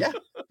 Yeah,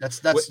 that's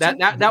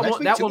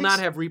that will not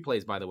have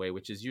replays, by the way,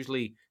 which is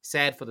usually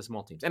sad for the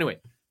small teams. Anyway,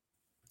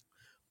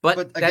 but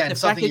again,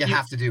 something you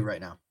have to do right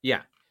now.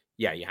 Yeah,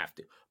 you have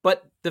to.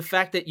 But the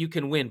fact that you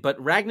can win, but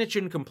Ragnick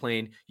shouldn't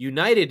complain.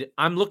 United,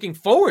 I'm looking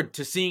forward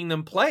to seeing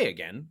them play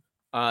again.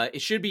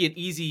 It should be an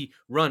easy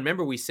run.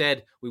 Remember, we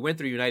said we went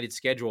through United's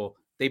schedule.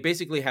 They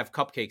basically have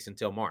cupcakes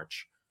until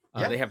March.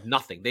 They have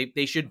nothing.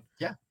 They should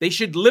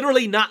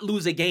literally not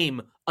lose a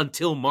game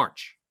until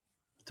March.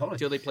 Totally.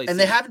 Until they play. And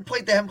they haven't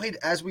played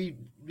as we,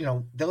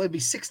 there'll be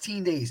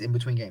 16 days in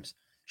between games.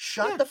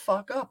 Shut the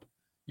fuck up.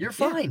 You're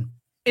fine.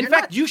 In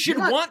fact, you should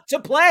want to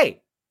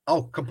play.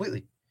 Oh,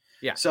 completely.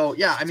 Yeah. So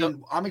I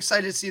mean, I'm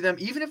excited to see them,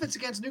 even if it's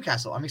against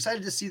Newcastle. I'm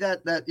excited to see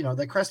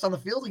that crest on the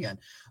field again.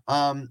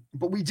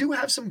 But we do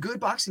have some good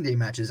Boxing Day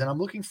matches, and I'm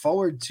looking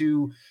forward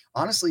to,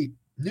 honestly,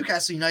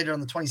 Newcastle United on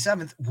the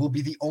 27th will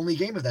be the only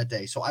game of that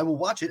day. So I will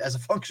watch it as a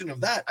function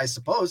of that, I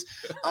suppose.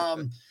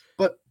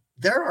 But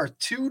there are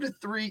 2 to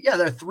 3. Yeah,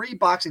 there are 3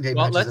 Boxing Day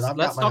matches.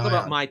 Let's talk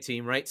about my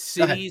team, right?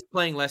 City's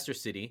playing Leicester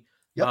City.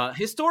 Yep.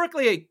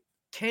 Historically, it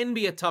can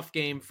be a tough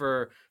game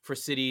for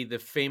City. The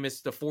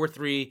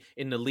 4-3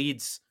 in the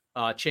Leeds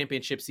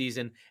championship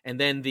season, and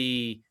then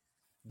the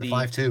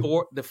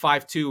 5-2, the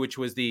 5-2, which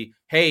was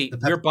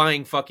we're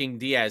buying fucking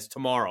Diaz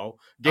tomorrow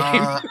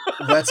game.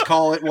 Let's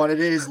call it what it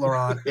is,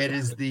 Laurent. It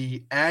is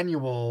the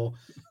annual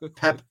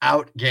Pep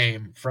out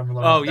game from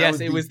Laurent. Oh, yes,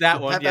 it was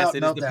that one. Yes,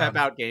 it is the Pep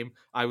out game.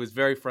 I was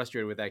very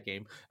frustrated with that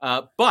game.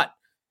 But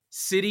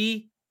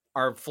City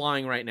are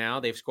flying right now.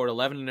 They've scored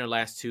 11 in their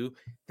last 2.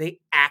 They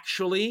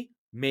actually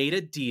made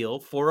a deal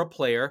for a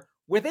player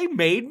where they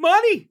made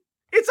money.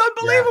 It's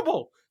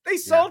unbelievable. Yeah. They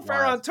sold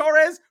Ferran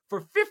Torres for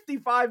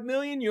 55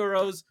 million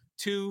euros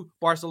to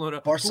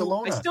Barcelona.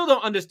 I still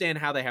don't understand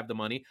how they have the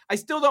money. I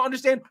still don't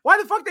understand why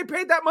the fuck they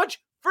paid that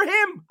much for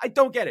him. I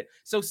don't get it.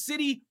 So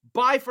City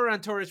buy Ferran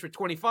Torres for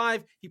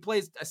 25. He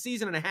plays a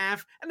season and a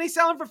half, and they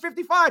sell him for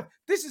 55.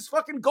 This is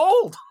fucking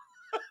gold.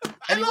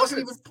 And he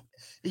wasn't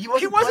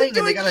playing,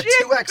 and they got a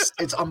 2x.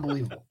 It's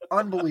unbelievable.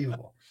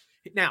 Unbelievable.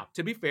 Now,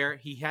 to be fair,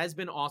 he has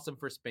been awesome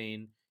for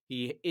Spain.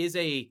 He is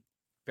a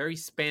very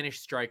Spanish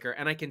striker,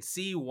 and I can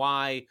see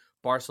why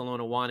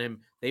Barcelona want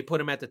him. They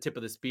put him at the tip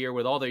of the spear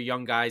with all their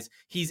young guys.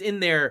 He's in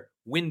their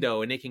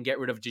window, and they can get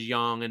rid of De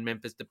Jong and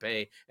Memphis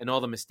Depay and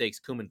all the mistakes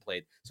Koeman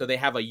played. So they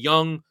have a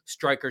young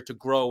striker to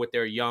grow with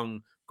their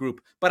young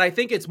group. But I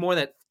think it's more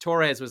that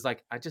Torres was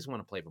like, I just want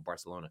to play for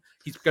Barcelona.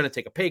 He's going to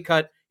take a pay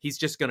cut. He's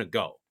just going to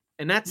go.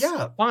 And that's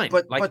fine.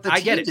 But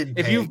I get it.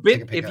 If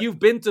you've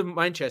been to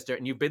Manchester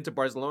and you've been to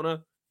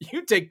Barcelona,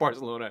 you take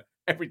Barcelona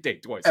every day,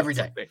 twice. Every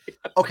day.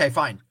 Okay,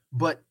 fine.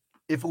 But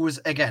if it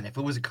was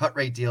a cut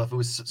rate deal, if it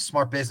was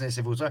smart business,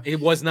 it was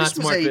not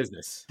smart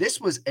business.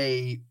 This was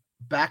a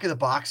back of the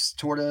box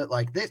sort of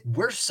like this.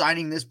 We're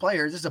signing this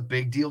player. This is a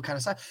big deal kind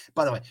of sign.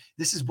 By the way,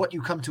 this is what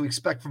you come to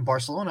expect from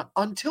Barcelona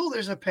until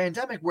there's a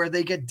pandemic where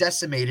they get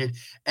decimated.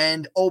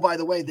 And by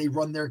the way, they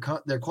run their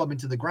club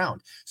into the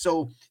ground.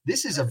 So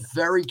this is a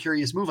very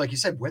curious move. Like you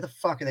said, where the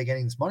fuck are they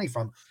getting this money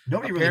from?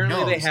 Nobody really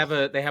knows.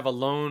 Apparently, they have a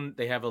loan.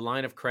 They have a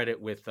line of credit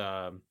with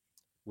the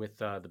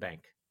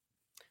bank.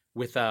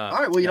 With all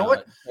right, well, you know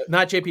what?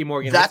 Not JP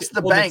Morgan. That's the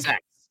Goldman bank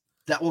Sachs.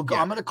 That will go.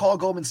 Yeah. I'm going to call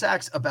Goldman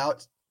Sachs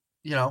about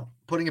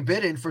putting a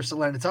bid in for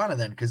Salernitana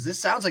then, because this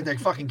sounds like they're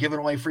fucking giving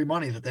away free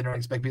money that they don't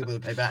expect people to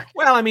pay back.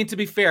 Well, I mean, to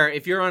be fair,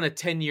 if you're on a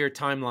 10-year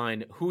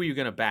timeline, who are you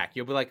going to back?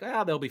 You'll be like,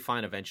 they'll be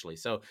fine eventually.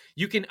 So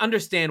you can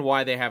understand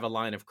why they have a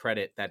line of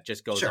credit that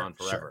just goes on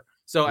forever. Sure.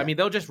 So, Yeah. I mean,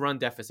 they'll just run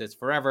deficits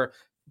forever.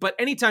 But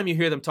anytime you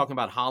hear them talking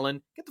about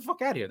Haaland, get the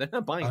fuck out of here. They're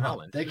not buying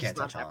Haaland. They It's can't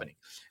not touch happening.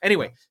 Haaland.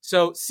 Anyway,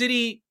 so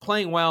City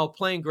playing well,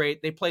 playing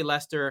great. They play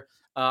Leicester.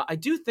 I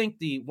do think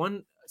the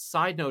one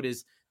side note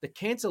is the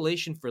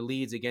cancellation for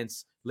Leeds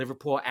against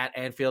Liverpool at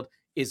Anfield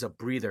is a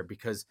breather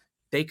because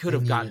they could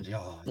have gotten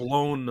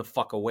blown the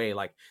fuck away.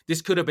 Like,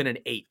 this could have been an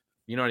 8.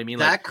 You know what I mean?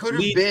 That could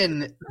have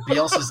been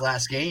Bielsa's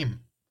last game.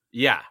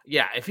 Yeah.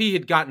 If he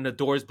had gotten the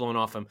doors blown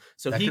off him.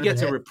 So he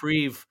gets a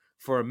reprieve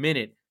for a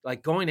minute.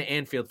 Like, going to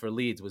Anfield for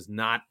Leeds was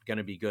not going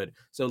to be good.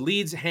 So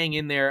Leeds hang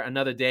in there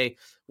another day.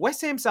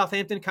 West Ham,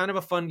 Southampton, kind of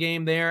a fun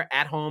game there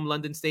at home,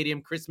 London Stadium,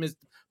 Christmas,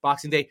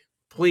 Boxing Day.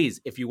 Please,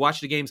 if you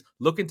watch the games,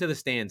 look into the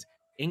stands.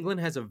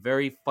 England has a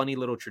very funny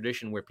little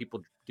tradition where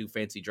people do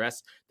fancy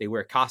dress. They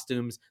wear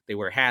costumes, they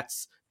wear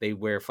hats, they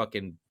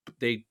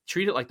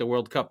treat it like the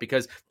World Cup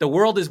because the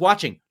world is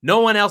watching.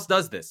 No one else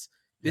does this.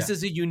 This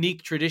is a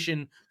unique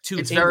tradition to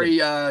It's England.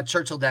 very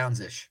Churchill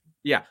Downs-ish.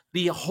 Yeah.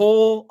 The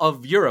whole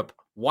of Europe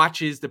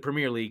watches the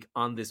Premier League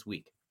on this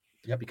week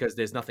because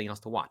there's nothing else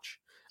to watch.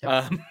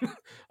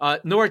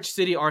 Norwich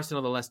City,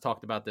 Arsenal, the less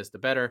talked about this, the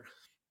better.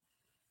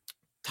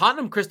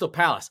 Tottenham Crystal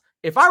Palace.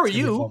 If I were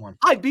you,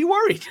 I'd be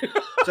worried.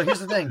 So here's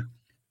the thing.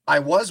 I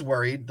was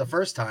worried the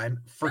first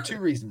time for 2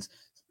 reasons.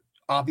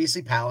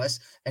 Obviously, Palace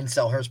and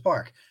Selhurst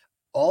Park.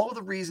 All of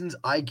the reasons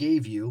I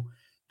gave you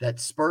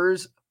that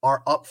Spurs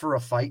are up for a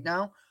fight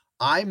now,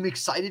 I'm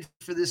excited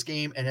for this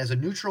game. And as a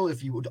neutral,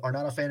 if you are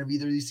not a fan of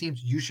either of these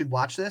teams, you should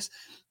watch this.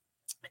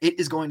 It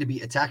is going to be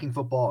attacking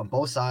football on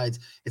both sides.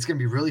 It's going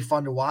to be really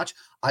fun to watch.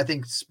 I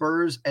think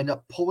Spurs end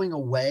up pulling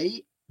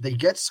away. They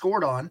get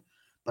scored on,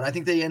 but I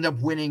think they end up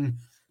winning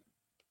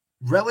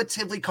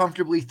relatively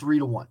comfortably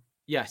 3-1.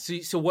 Yeah.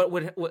 So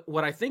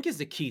what I think is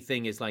the key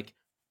thing is, like,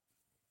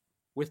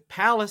 with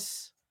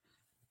Palace,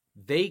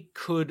 they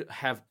could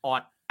have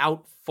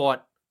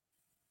outfought.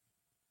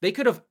 They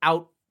could have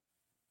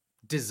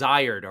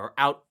out-desired or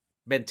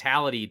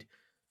out-mentalityed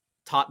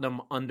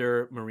Tottenham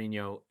under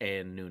Mourinho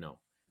and Nuno.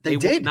 They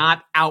did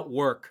not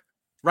outwork.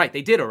 Right,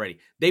 they did already.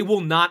 They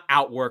will not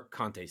outwork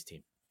Conte's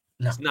team.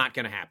 No. It's not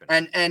going to happen.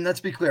 And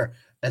let's be clear.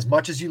 As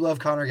much as you love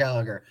Conor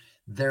Gallagher,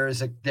 there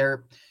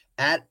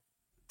at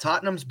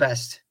Tottenham's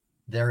best,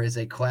 there is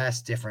a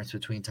class difference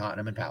between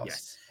Tottenham and Palace.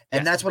 Yes.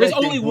 And that's what there's I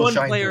think only one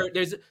player.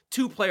 There's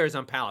 2 players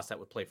on Palace that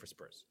would play for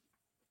Spurs.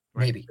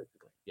 Right? Maybe.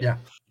 Yeah.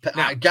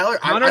 Now, Gallagher,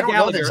 I don't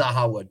know that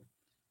Zaha would.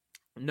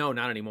 No,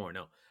 not anymore.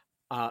 No.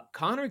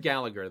 Conor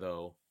Gallagher,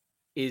 though,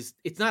 it's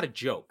not a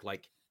joke.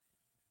 Like,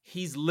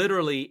 he's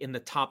literally in the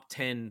top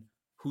 10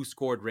 who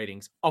scored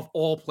ratings of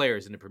all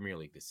players in the Premier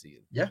League this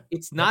season. Yeah.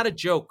 It's not a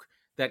joke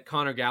that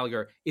Conor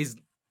Gallagher is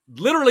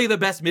literally the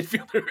best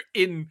midfielder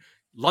in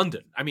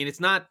London. I mean, it's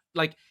not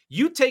like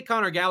you take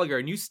Conor Gallagher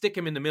and you stick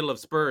him in the middle of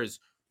Spurs,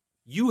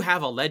 you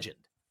have a legend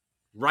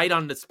right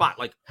on the spot.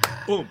 Like,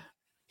 boom.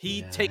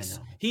 He takes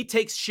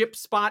ship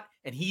spot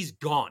and he's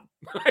gone.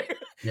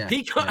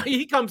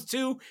 He comes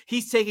to,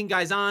 he's taking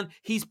guys on,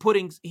 he's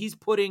putting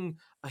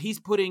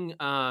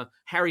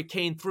Harry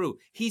Kane through.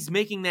 He's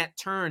making that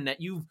turn that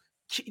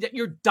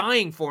you're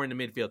dying for in the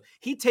midfield.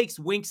 He takes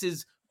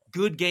Winks's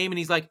good game and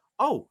he's like,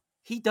 oh,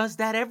 he does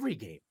that every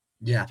game.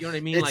 Yeah. Do you know what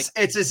I mean?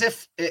 It's as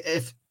if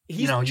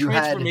he's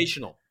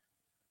transformational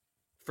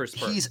for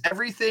Spurs. He's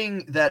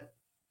everything that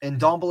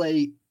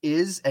Ndombele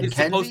is and it's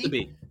can supposed to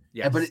be.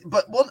 Yeah, but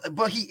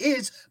he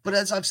is. But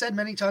as I've said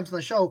many times on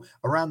the show,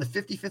 around the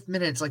 55th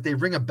minute, it's like they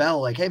ring a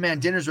bell, like, "Hey man,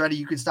 dinner's ready.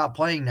 You can stop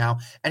playing now."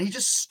 And he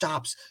just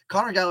stops.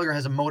 Conor Gallagher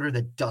has a motor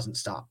that doesn't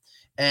stop,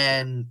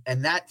 and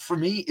that for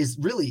me is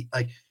really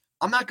like,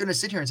 I'm not going to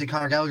sit here and say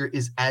Conor Gallagher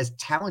is as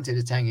talented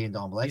as Tanguy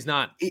Ndombele. He's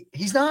not.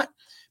 He's not.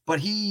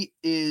 But he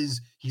is.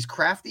 He's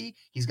crafty.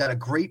 He's got a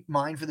great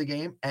mind for the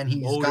game, and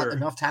he's got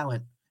enough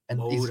talent. And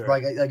he's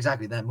like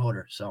exactly that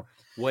motor. So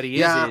what he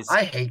is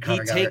I hate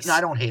Conor Gallagher. No, I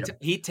don't hate him.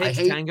 He takes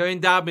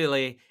Tanguy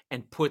Ndombele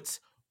and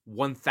puts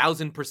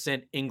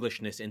 1,000%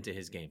 Englishness into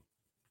his game.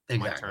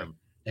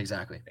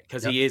 Exactly.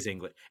 Because he is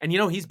English, and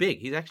he's big.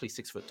 He's actually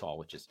 6 foot tall,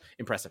 which is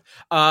impressive.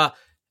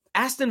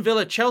 Aston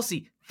Villa,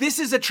 Chelsea. This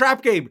is a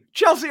trap game.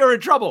 Chelsea are in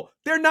trouble.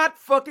 They're not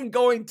fucking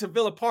going to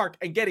Villa Park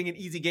and getting an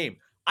easy game.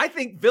 I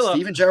think Villa.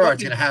 Steven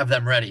Gerrard's going to have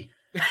them ready.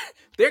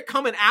 They're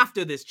coming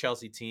after this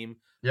Chelsea team.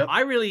 Yep.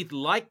 I really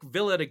like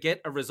Villa to get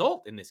a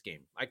result in this game.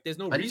 Like, there's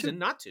no reason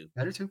not to.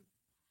 I do too.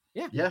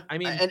 Yeah. I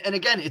mean, and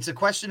again, it's a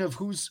question of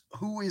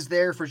who is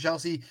there for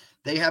Chelsea.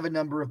 They have a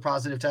number of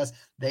positive tests.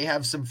 They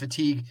have some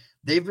fatigue.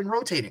 They've been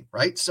rotating,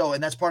 right? So,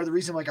 and that's part of the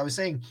reason, like I was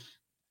saying,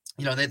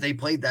 they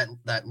played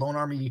that Lone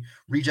Army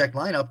reject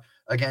lineup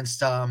against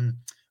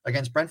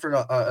Brentford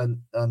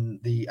on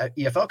the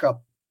EFL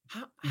Cup.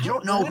 You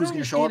don't know who's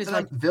going to show up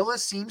tonight. Villa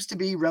seems to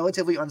be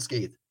relatively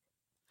unscathed.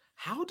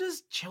 How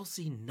does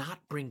Chelsea not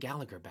bring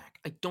Gallagher back?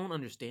 I don't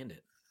understand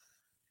it.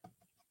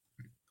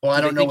 Well,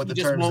 I don't know what the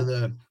terms of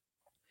the.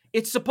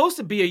 It's supposed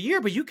to be a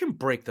year, but you can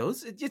break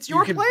those. It's You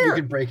your can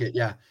player. break it.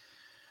 Yeah.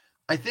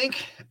 I think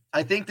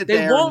that They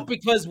they're won't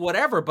because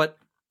whatever, but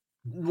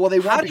well, they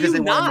how won't do because you they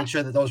want to not? make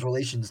sure that those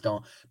relations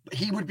don't. But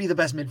he would be the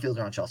best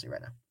midfielder on Chelsea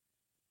right now.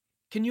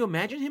 Can you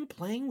imagine him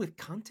playing with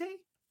Conte?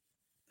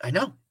 I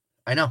know.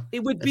 I know.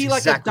 It would That's be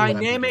like a exactly what I'm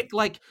thinking. dynamic,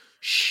 like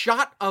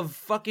shot of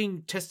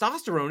fucking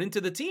testosterone into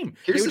the team.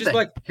 They Here's would the just be thing.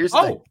 like, Here's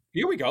the thing. "Oh,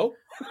 here we go."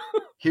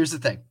 Here's the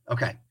thing.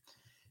 Okay.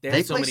 They have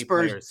They so play many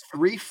Spurs players.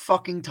 3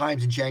 fucking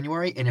times in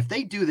January, and if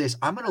they do this,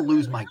 I'm gonna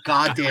lose my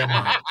goddamn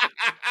mind.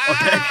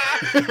 Okay.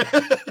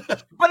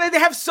 But they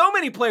have so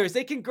many players.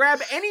 They can grab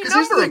any Because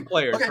here's the number of thing.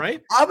 players, Okay,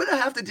 right? I'm gonna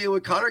have to deal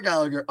with Conor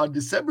Gallagher on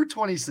December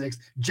 26th,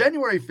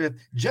 January 5th,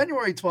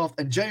 January 12th,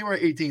 and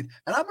January 18th,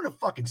 and I'm gonna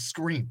fucking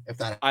scream if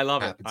that I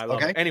love it. happens. I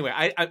love it. Okay. Anyway,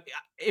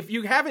 if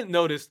you haven't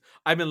noticed,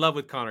 I'm in love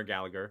with Conor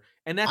Gallagher,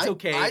 and that's I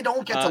okay.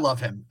 don't get to love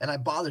him, and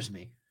it bothers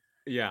me.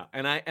 Yeah,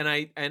 and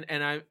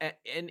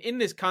in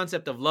this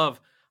concept of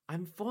love,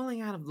 I'm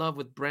falling out of love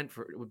with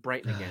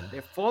Brighton again.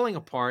 They're falling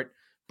apart.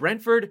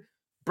 Brentford,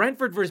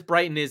 Brentford versus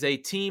Brighton is a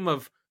team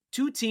of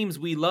two teams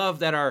we love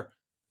that are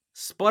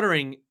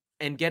sputtering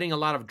and getting a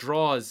lot of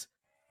draws.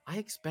 I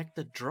expect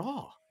a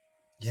draw.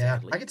 Yeah,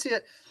 Sadly, I can see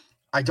it.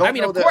 I I don't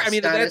mean, know of the course, I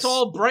mean that's status.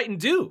 all Brighton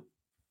do.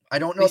 I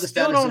don't They know the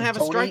still status don't of have a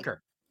Tony.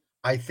 striker.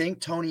 I think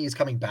Tony is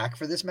coming back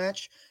for this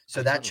match, so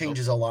I that certainly hope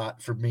changes a so.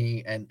 lot for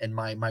me and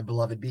my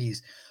beloved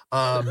bees.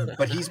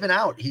 But he's been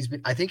out. He's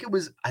been. I think he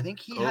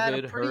had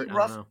COVID hurt. I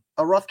don't know.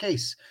 a rough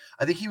case.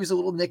 I think he was a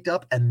little nicked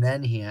up, and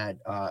then he had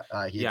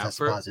Yeah,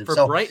 tested positive. for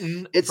So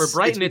Brighton, it's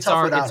been it's tough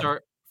our without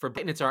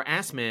him.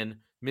 ass man,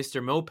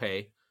 Mr. Mope.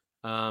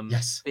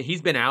 Yes.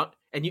 He's been out,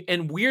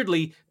 and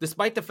weirdly,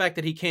 despite the fact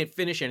that he can't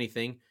finish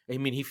anything, I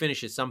mean, he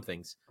finishes some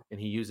things, and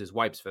he uses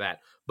wipes for that,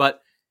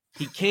 but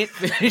he can't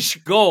finish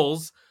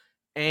goals,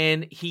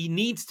 and he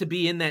needs to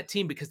be in that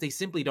team because they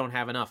simply don't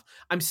have enough.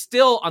 I'm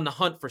still on the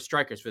hunt for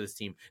strikers for this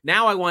team.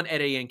 Now I want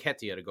Ede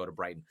Nketiah to go to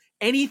Brighton.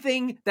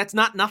 Anything that's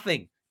not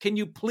nothing. Can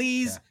you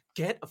please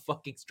get a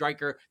fucking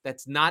striker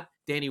that's not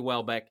Danny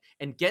Welbeck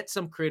and get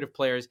some creative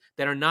players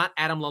that are not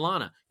Adam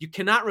Lallana? You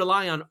cannot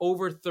rely on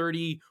over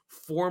 30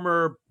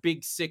 former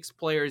Big Six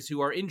players who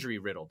are injury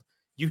riddled.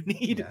 You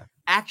need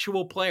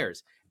actual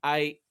players.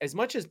 As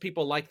much as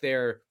people like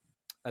their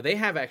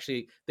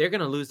they're going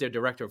to lose their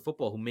director of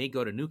football who may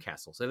go to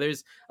Newcastle. So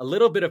there's a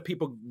little bit of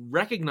people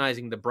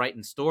recognizing the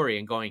Brighton story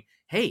and going,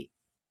 hey,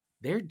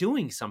 they're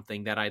doing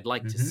something that I'd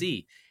like to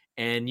see.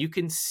 And you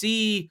can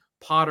see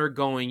Potter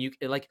going,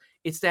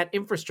 it's that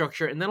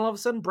infrastructure. And then all of a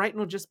sudden Brighton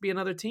will just be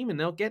another team and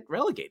they'll get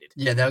relegated.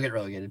 Yeah, they'll get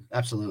relegated.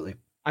 Absolutely.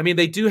 I mean,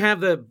 they do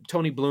have the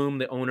Tony Bloom,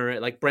 the owner,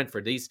 like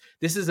Brentford. This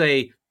is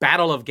a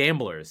battle of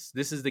gamblers.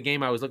 This is the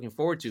game I was looking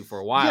forward to for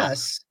a while.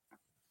 Yes.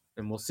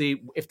 And we'll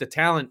see if the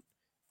talent.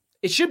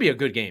 It should be a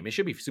good game. It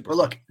should be super. But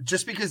look,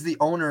 just because the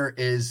owner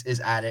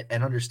is at it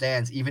and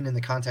understands, even in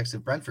the context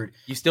of Brentford,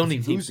 you still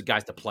need the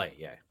guys to play.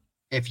 Yeah.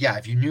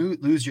 If you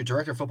lose your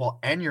director of football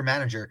and your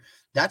manager,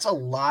 that's a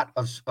lot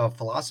of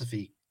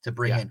philosophy to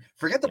bring in.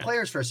 Forget the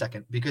players for a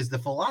second, because the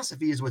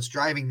philosophy is what's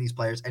driving these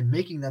players and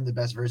making them the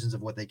best versions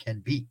of what they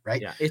can be.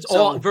 Right. Yeah. It's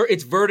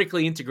it's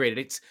vertically integrated.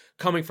 It's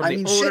coming from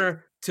the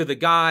owner to the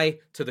guy,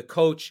 to the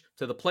coach,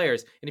 to the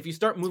players. And if you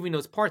start moving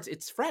those parts,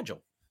 it's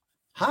fragile.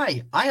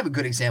 Hi, I have a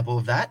good example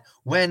of that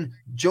when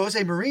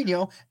Jose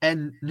Mourinho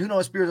and Nuno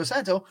Espirito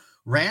Santo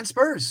ran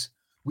Spurs.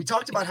 We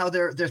talked about how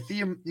they're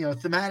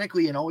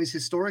thematically and always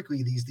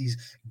historically these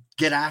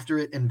get after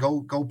it and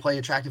go play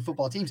attractive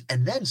football teams,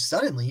 and then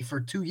suddenly for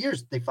 2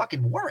 years they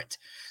fucking weren't.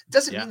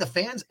 Doesn't mean the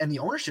fans and the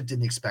ownership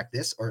didn't expect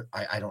this, or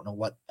I don't know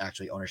what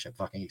actually ownership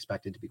fucking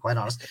expected, to be quite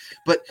honest.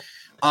 But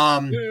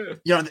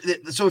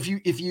so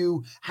if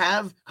you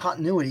have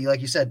continuity,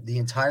 like you said, the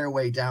entire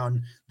way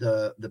down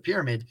the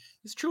pyramid,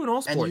 it's true in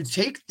all sports.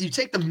 And you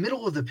take the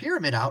middle of the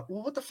pyramid out,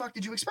 well, what the fuck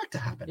did you expect to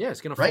happen? Yeah, it's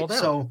gonna fall down.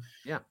 So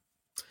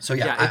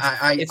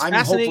I'm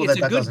fascinating. hopeful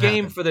It's a good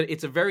game happen.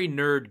 it's a very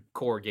nerd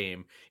core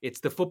game. It's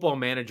the football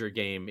manager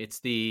game. It's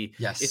the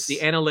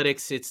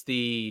analytics. It's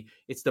the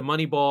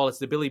Moneyball. It's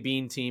the Billy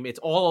Bean team. It's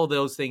all of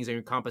those things are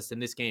encompassed in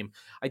this game.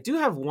 I do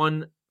have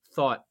one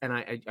thought, and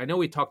I know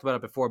we talked about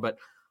it before, but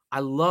I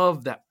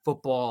love that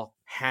football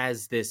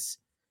has this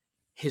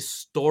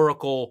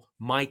historical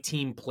my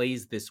team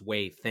plays this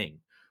way thing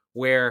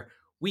where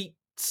we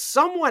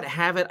somewhat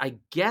have it, I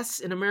guess,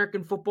 in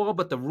American football,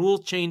 but the rule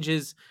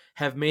changes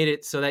have made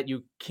it so that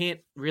you can't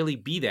really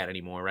be that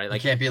anymore, right?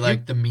 Like, you can't be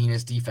like the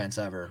meanest defense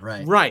ever,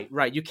 right?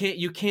 Right. You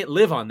can't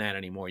live on that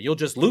anymore. You'll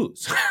just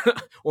lose.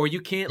 Or you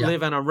can't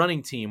live on a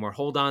running team or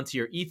hold on to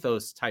your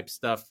ethos type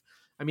stuff.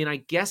 I mean, I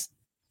guess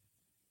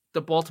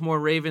the Baltimore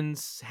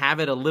Ravens have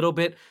it a little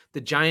bit.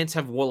 The Giants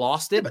have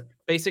lost it,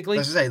 basically.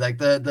 Let's say, like,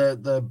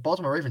 the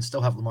Baltimore Ravens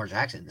still have Lamar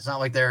Jackson. It's not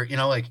like they're,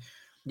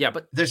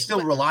 but they're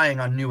still relying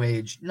on new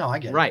age. No, I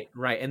get it.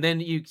 Right. And then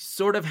you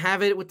sort of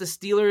have it with the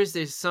Steelers.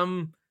 There's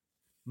some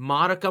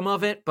modicum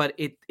of it, but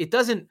it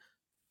doesn't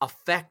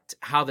affect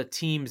how the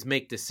teams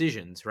make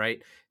decisions,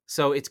 right?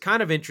 So it's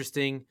kind of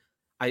interesting.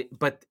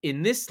 But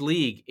in this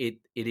league, it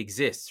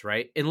exists,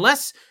 right?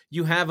 Unless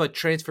you have a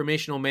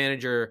transformational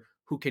manager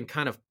who can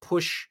kind of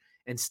push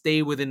and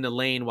stay within the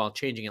lane while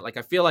changing it. Like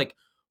I feel like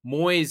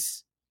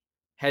Moyes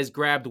has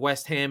grabbed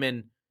West Ham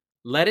and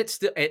let it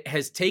still. It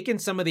has taken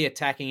some of the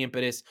attacking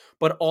impetus,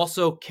 but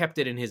also kept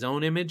it in his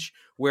own image,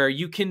 where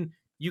you can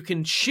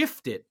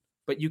shift it,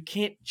 but you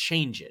can't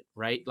change it,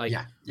 right? Like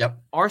Yeah.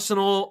 Yep.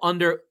 Arsenal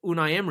under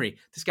Unai Emery.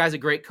 This guy's a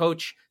great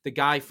coach. The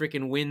guy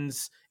freaking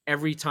wins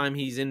every time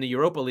he's in the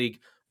Europa League,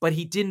 but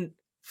he didn't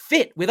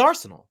fit with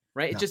Arsenal,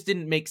 right? It No. just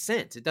didn't make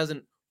sense. It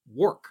doesn't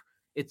work.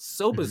 It's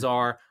so Mhm.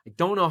 bizarre. I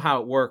don't know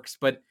how it works,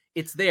 but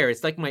it's there.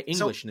 It's like my So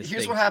Englishness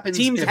here's thing. what happens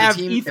Teams if have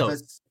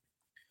ethos.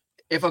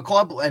 if a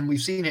club, and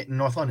we've seen it in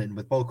North London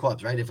with both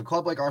clubs, right? If a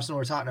club like Arsenal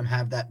or Tottenham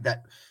have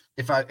that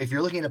if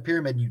you're looking at a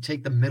pyramid and you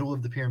take the middle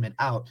of the pyramid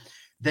out,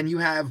 then you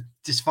have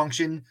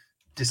dysfunction,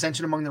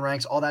 dissension among the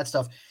ranks, all that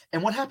stuff.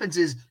 And what happens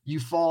is you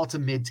fall to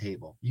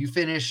mid-table. You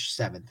finish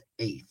 7th,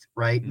 8th,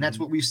 right? And that's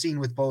what we've seen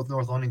with both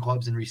North London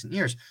clubs in recent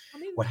years. I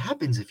mean, What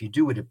happens if you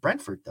do it at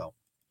Brentford, though?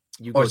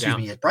 you Or go excuse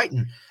down. me,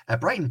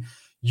 at Brighton,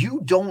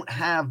 you don't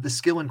have the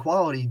skill and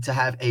quality to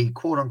have a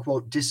quote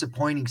unquote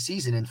disappointing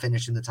season and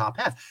finish in the top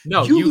half.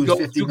 No, You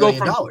lose you $50 go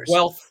million. from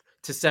 12th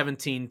to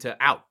 17 to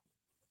out.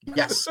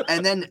 Yes.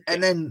 And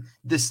then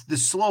the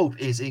slope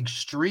is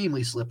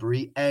extremely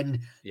slippery. And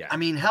Yeah. I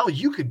mean, hell,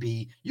 you could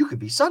be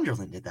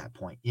Sunderland at that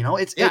point. You know,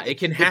 it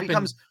can happen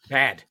becomes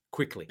bad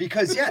quickly.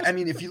 because I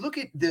mean, if you look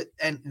at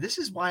and this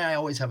is why I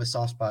always have a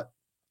soft spot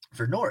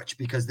for Norwich,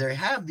 because they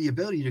have the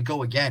ability to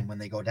go again when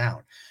they go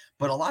down.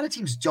 But a lot of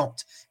teams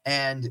don't.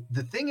 And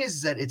the thing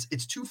is that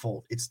it's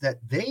twofold. It's that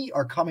they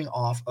are coming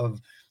off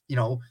of,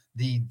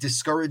 the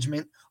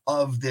discouragement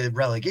of the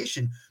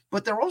relegation,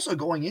 but they're also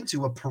going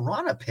into a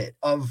piranha pit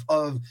of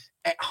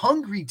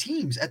hungry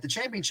teams at the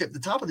championship, the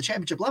top of the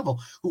championship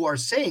level, who are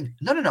saying,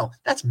 no,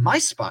 that's my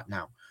spot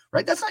now.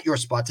 Right? That's not your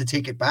spot to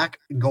take it back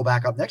and go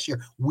back up next year.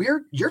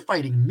 You're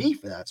fighting me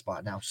for that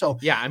spot now. So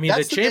yeah, I mean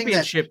the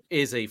championship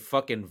is a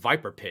fucking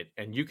viper pit,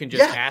 and you can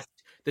just ask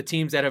the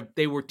teams that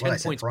they were 10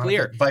 points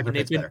clear, Viper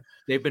and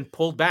they've been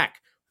pulled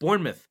back.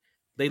 Bournemouth,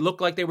 they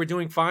looked like they were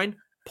doing fine,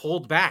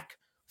 pulled back.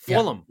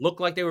 Fulham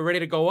looked like they were ready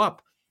to go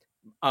up.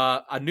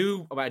 A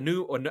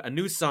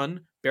new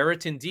son,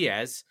 Brereton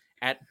Diaz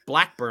at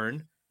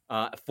Blackburn,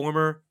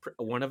 former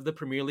one of the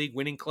Premier League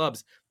winning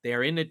clubs.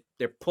 They're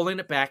pulling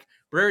it back.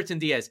 Brereton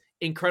Diaz,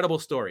 incredible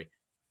story.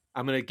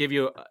 I'm going to give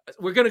you.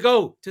 We're going to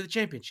go to the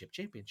championship.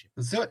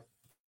 Let's do it.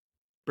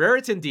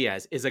 Brereton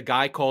Diaz is a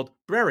guy called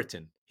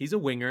Brereton. He's a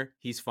winger.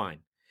 He's fine.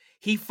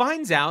 He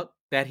finds out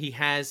that he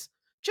has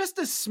just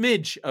a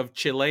smidge of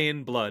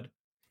Chilean blood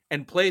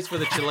and plays for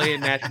the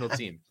Chilean national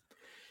team.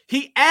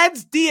 He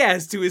adds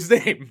Diaz to his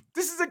name.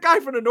 This is a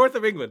guy from the north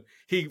of England.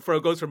 He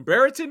goes from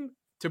Brereton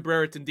to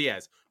Brereton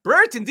Diaz.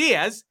 Brereton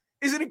Diaz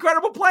is an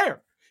incredible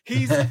player.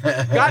 He's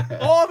got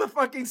all the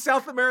fucking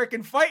South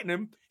American fight in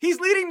him. He's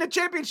leading the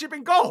championship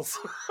in goals.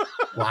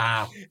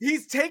 Wow.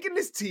 He's taken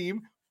this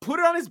team, put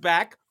it on his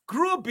back,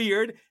 grew a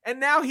beard, and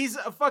now he's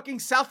a fucking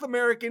South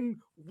American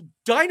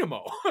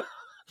dynamo.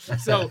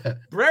 So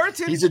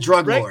Brereton, he's a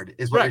drug lord,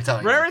 is what you're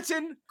telling me.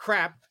 Brereton,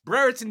 crap.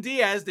 Brereton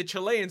Diaz, the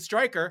Chilean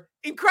striker,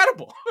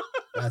 incredible.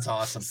 That's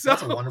awesome.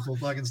 That's a wonderful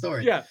fucking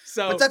story. Yeah.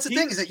 So, but that's the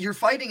thing, is that you're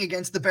fighting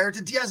against the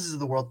Brereton Diaz's of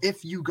the world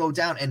if you go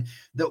down. And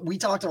we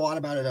talked a lot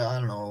about it, I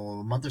don't know,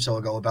 a month or so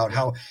ago, about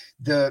how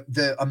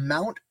the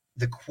amount,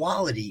 the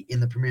quality in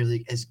the Premier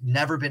League has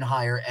never been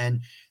higher, and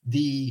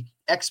the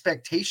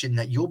expectation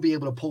that you'll be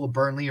able to pull a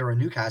Burnley or a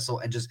Newcastle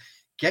and just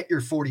get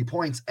your 40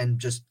 points and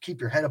just keep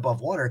your head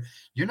above water.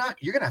 You're going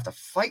to have to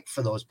fight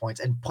for those points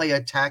and play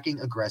attacking,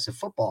 aggressive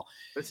football.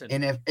 Listen,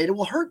 and if it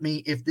will hurt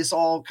me if this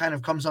all kind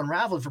of comes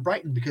unraveled for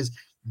Brighton, because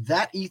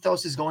that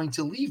ethos is going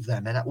to leave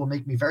them, and that will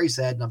make me very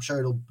sad. And I'm sure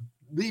it'll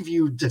leave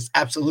you just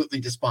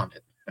absolutely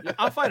despondent.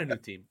 I'll find a new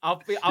team.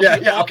 I'll be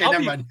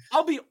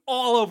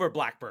all over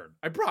Blackburn.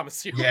 I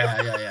promise you.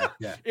 Yeah.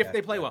 If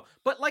they play well.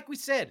 But like we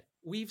said,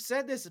 we've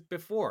said this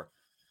before.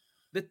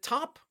 The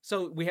top,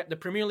 so we have the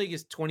Premier League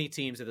is 20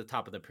 teams at the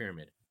top of the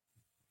pyramid.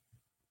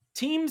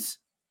 Teams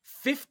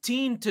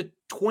 15 to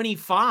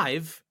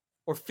 25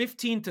 or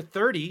 15 to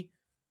 30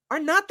 are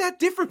not that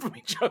different from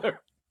each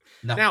other.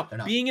 No,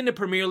 now, being in the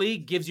Premier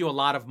League gives you a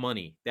lot of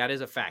money. That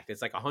is a fact.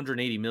 It's like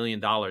 $180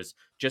 million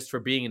just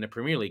for being in the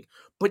Premier League.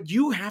 But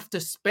you have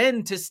to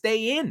spend to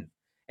stay in.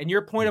 And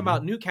your point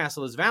about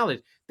Newcastle is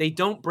valid. They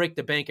don't break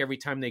the bank every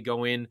time they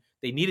go in.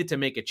 They needed to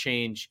make a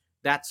change.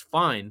 That's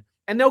fine.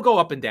 And they'll go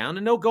up and down,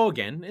 and they'll go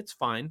again. It's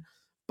fine.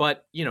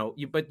 But,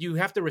 you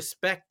have to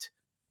respect.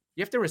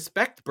 You have to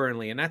respect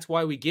Burnley, and that's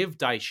why we give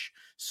Dyche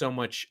so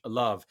much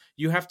love.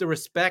 You have to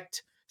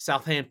respect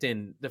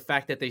Southampton, the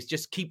fact that they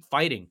just keep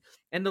fighting.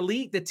 And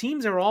the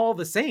teams are all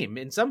the same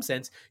in some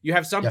sense. You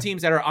have some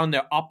teams that are on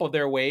the up of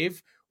their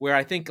wave, where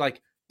I think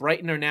like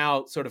Brighton are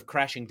now sort of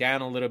crashing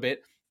down a little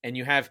bit, and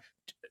you have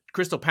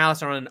Crystal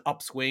Palace are on an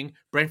upswing,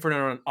 Brentford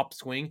are on an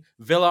upswing,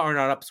 Villa are on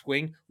an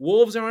upswing,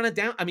 Wolves are on a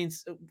down. I mean,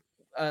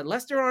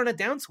 Leicester are on a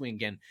downswing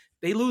again.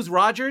 They lose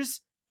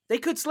Rodgers, they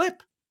could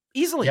slip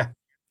easily. Yeah.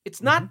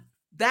 It's not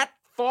that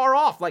far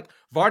off. Like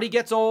Vardy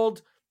gets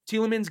old,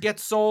 Tielemans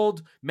gets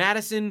sold,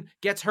 Madison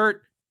gets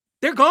hurt.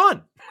 They're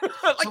gone. So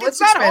Like, it's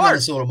let's not expand on hard.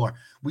 this a little more.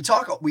 We've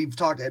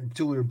talked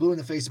until we were blue in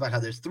the face about how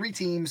there's 3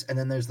 teams and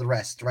then there's the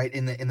rest, right?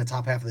 In the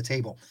top half of the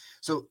table.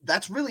 So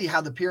that's really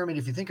how the pyramid,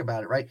 if you think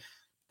about it, right?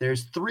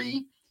 There's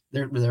 3,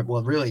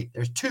 well, really,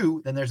 there's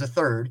 2, then there's a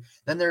third,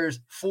 then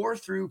there's 4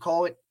 through,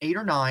 call it 8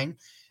 or 9,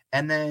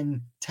 and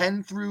then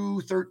 10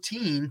 through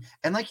 13.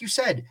 And like you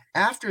said,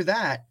 after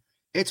that,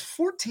 it's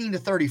 14 to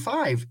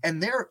 35,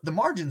 and the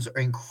margins are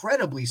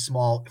incredibly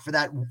small for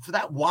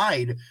that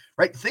wide,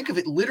 right? Think of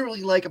it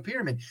literally like a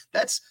pyramid.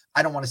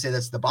 I don't want to say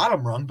that's the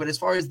bottom rung, but as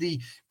far as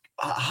the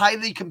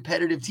highly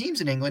competitive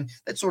teams in England,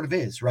 that sort of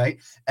is, right?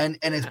 And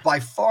it's by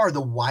far the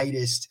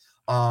widest.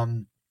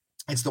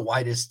 It's the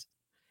widest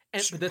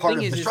But the part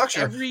thing of the is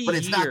structure, but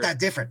it's not that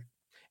different.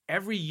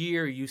 Every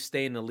year you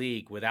stay in the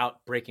league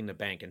without breaking the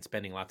bank and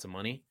spending lots of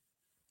money,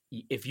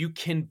 if you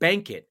can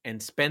bank it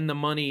and spend the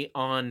money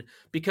on,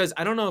 because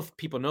I don't know if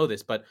people know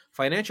this, but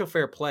financial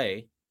fair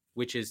play,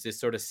 which is this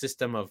sort of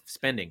system of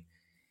spending,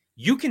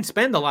 you can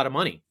spend a lot of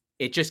money.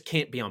 It just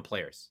can't be on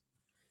players.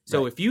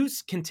 So if you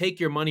can take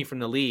your money from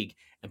the league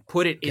and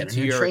put it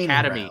into your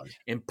academy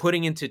and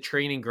putting into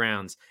training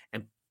grounds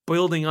and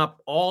building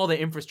up all the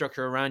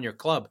infrastructure around your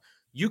club,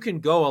 you can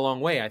go a long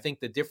way. I think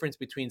the difference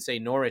between, say,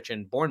 Norwich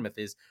and Bournemouth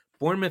is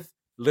Bournemouth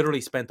literally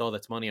spent all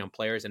its money on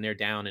players and they're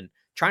down and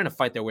trying to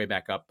fight their way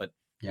back up. But,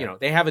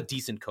 they have a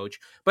decent coach.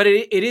 But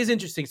it is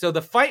interesting. So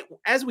the fight,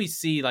 as we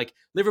see, like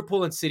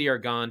Liverpool and City are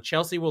gone.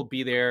 Chelsea will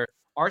be there.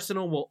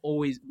 Arsenal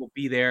will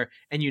be there.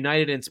 And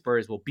United and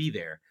Spurs will be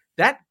there.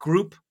 That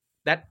group,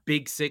 that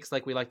big six,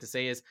 like we like to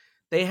say, is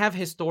they have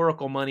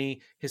historical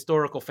money,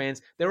 historical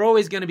fans. They're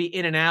always going to be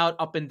in and out,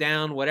 up and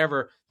down,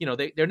 whatever.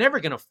 They're never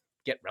going to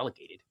get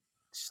relegated.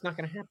 It's just not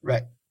going to happen.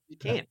 Right. You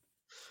can't.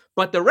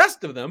 But the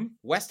rest of them,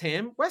 West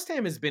Ham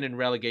has been in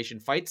relegation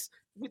fights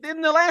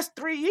within the last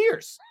 3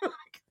 years.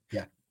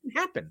 Yeah. It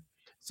happened.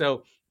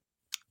 So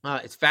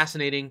it's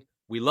fascinating.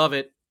 We love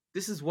it.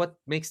 This is what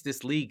makes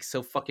this league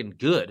so fucking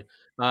good.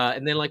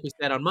 And then, like we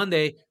said, on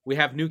Monday, we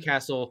have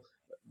Newcastle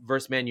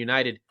versus Man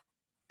United.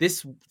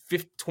 This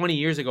 20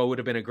 years ago would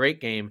have been a great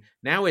game.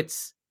 Now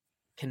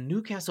can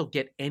Newcastle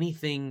get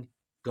anything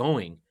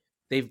going?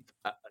 They've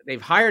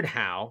hired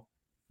Howe.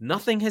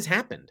 Nothing has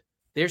happened.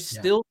 They're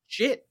still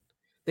shit.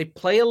 They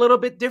play a little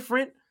bit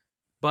different,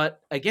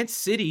 but against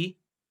City,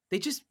 they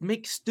just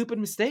make stupid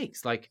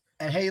mistakes.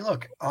 And hey,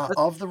 look,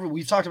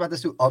 we've talked about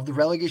this too. Of the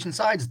relegation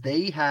sides,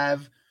 they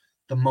have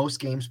the most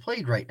games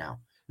played right now.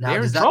 Now,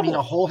 does that mean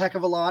a whole heck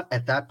of a lot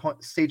at that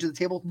stage of the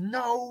table?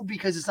 No,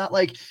 because it's not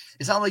like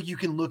you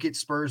can look at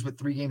Spurs with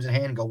 3 games in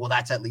hand and go, well,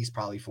 that's at least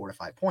probably 4 to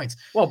 5 points.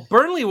 Well,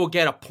 Burnley will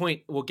get a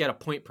point. Will get a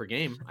point per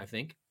game, I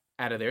think,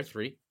 out of their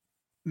 3.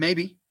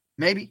 Maybe.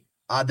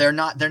 They're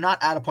not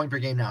at a point per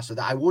game now, so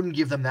I wouldn't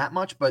give them that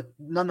much. But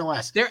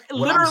nonetheless, they're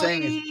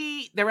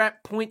they're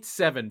at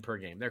 0.7 per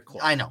game. They're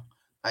close. I know,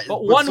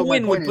 but one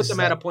win would put them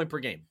at a point per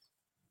game.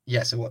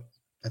 Yes,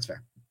 that's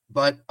fair.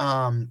 But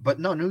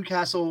no,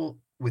 Newcastle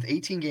with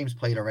 18 games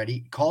played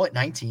already, call it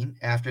 19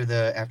 after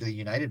the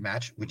United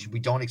match, which we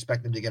don't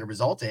expect them to get a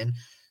result in.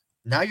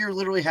 Now you're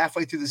literally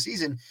halfway through the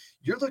season.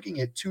 You're looking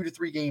at 2 to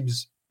 3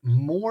 games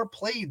more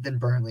played than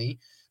Burnley.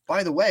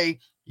 By the way,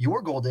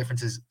 your goal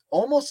difference is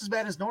almost as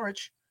bad as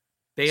Norwich.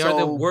 They are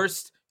the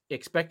worst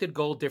expected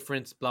goal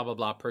difference, blah, blah,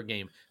 blah, per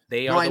game.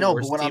 They are the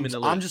worst team in the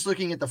league. I'm just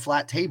looking at the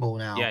flat table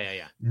now.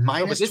 Yeah.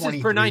 Minus this 23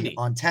 is per 90.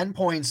 On 10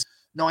 points.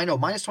 No, I know.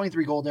 Minus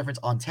 23 goal difference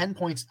on 10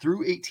 points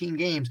through 18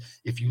 games.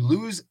 If you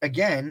lose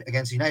again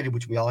against United,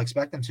 which we all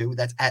expect them to,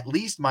 that's at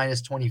least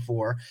minus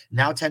 24.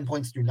 Now 10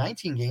 points through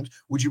 19 games.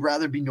 Would you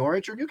rather be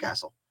Norwich or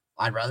Newcastle?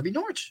 I'd rather be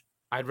Norwich.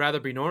 I'd rather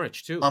be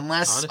Norwich too.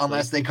 Unless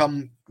they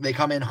come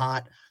in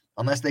hot.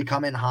 Unless they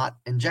come in hot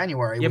in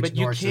January, but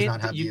Norwich does not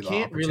have you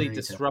can't really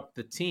disrupt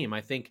the team. I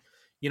think,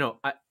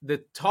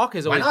 the talk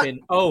has always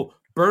been,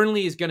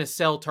 Burnley is going to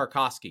sell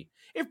Tarkowski.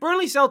 If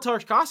Burnley sell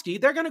Tarkowski,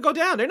 they're going to go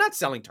down. They're not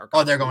selling Tarkowski.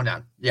 Oh, they're going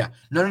down. Yeah.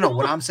 No.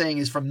 What I'm saying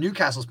is, from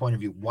Newcastle's point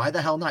of view, why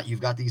the hell not?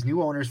 You've got these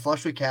new owners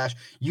flush with cash.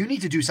 You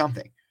need to do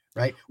something,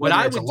 right? What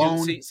I would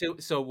do,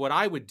 so what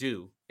I would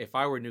do if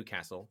I were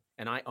Newcastle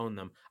and I own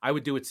them, I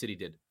would do what City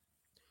did,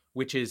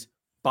 which is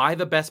buy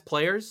the best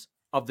players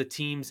of the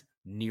teams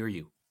near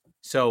you.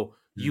 So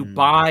you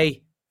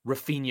buy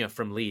Rafinha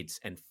from Leeds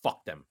and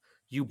fuck them.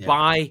 You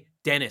buy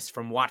Dennis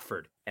from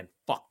Watford and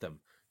fuck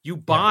them. You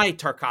buy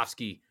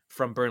Tarkowski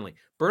from Burnley.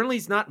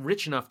 Burnley's not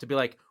rich enough to be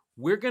like,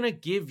 we're going to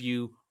give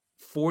you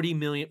 40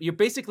 million. You're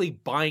basically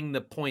buying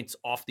the points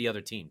off the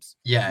other teams.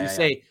 You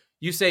say,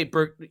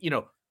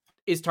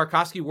 is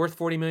Tarkowski worth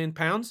 40 million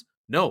pounds?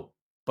 No,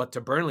 but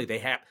to Burnley, they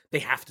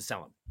have to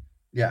sell him.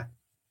 Yeah.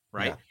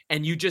 Right. Yeah.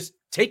 And you just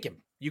take him.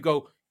 You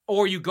go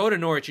to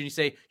Norwich and you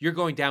say, you're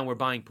going down. We're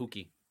buying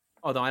Pookie.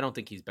 Although I don't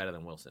think he's better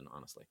than Wilson,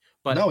 honestly.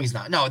 But no, he's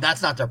not. No,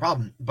 that's not their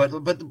problem. But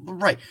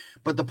right.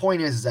 But the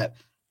point is that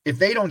if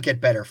they don't get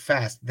better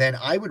fast, then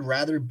I would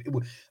rather,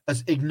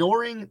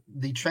 ignoring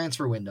the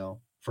transfer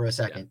window for a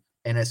second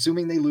and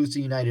assuming they lose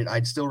to United,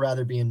 I'd still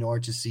rather be in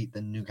Norwich's seat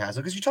than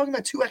Newcastle, because you're talking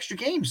about 2 extra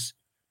games.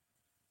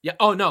 Yeah.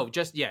 Oh no,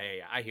 just yeah.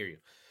 I hear you.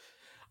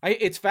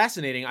 It's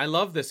fascinating. I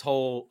love this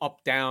whole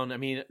up down. I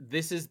mean,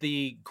 this is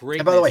the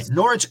And by the way, greatness.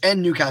 Norwich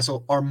and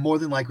Newcastle are more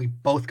than likely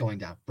both going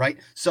down, right?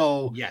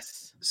 So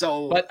Yes,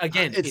 so but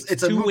again, it's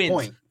it's a two moot wins.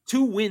 point.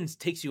 2 wins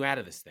takes you out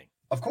of this thing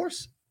Of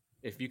course.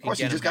 if you Of can course,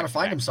 you get them just got to back to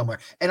find back. them somewhere.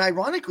 And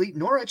ironically,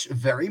 Norwich,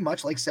 very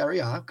much like Serie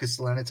A, because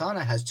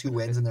Salernitana has 2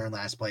 wins and they're in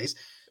last place.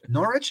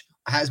 Norwich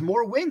has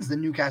more wins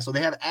than Newcastle.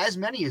 They have as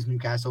many as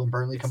Newcastle and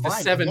Burnley It's the combined,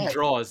 and 7 yet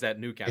draws that it's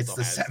Newcastle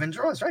the has. 7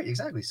 draws, right?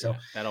 Exactly. So Yeah,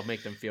 that'll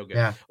make them feel good.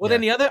 yeah, Well,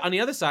 yeah. then on the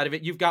other side of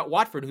it, you've got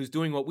Watford, who's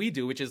doing what we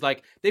do, which is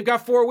like they've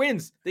got 4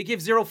 wins. They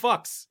give 0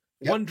 fucks.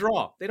 Yep. 1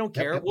 draw. They don't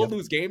care. We'll Yep.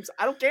 lose games.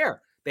 I don't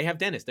care. They have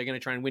Dennis. They're going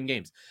to try and win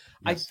games.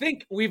 I Yes.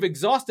 think we've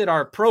exhausted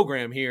our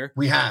program here.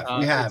 We have.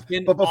 It's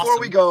been But before awesome.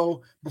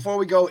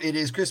 we go, it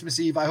is Christmas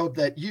Eve. I hope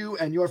that you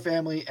and your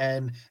family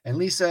and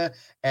Lisa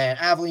and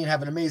Aveline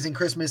have an amazing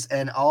Christmas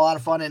and a lot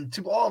of fun. And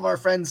to all of our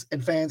friends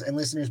and fans and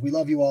listeners, we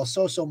love you all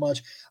so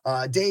much.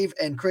 Dave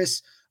and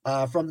Chris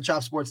from the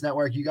Chop Sports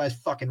Network, you guys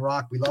fucking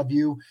rock. We love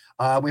you.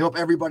 We hope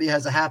everybody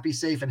has a happy,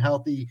 safe, and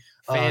healthy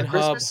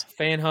Christmas.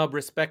 Fan Hub,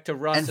 respect to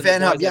Russ And and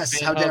Fan the Hub, boys at yes.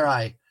 Fan How Hub. dare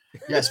I?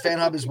 Yes, Fan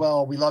Hub as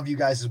well. We love you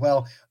guys as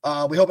well.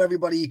 We hope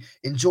everybody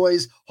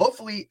enjoys,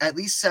 hopefully, at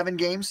least 7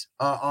 games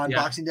on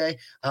Boxing Day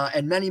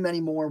and many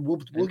more. We'll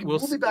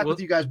be back with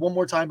you guys one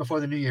more time before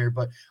the new year,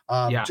 but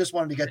just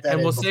wanted to get that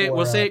and in we'll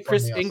before, say anything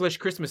else. English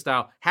Christmas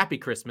style. Happy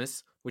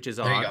Christmas, which is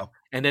There you odd. go.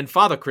 And then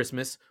Father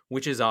Christmas,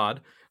 which is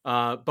odd.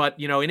 But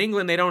you know, in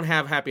England they don't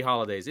have happy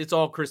holidays. It's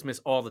all Christmas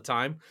all the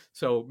time.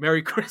 So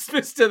Merry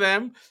Christmas to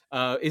them.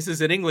 This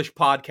is an English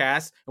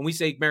podcast, and we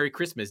say Merry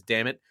Christmas,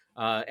 damn it.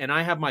 And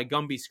I have my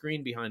Gumby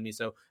screen behind me,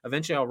 so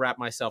eventually I'll wrap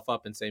myself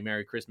up and say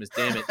Merry Christmas,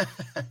 damn it.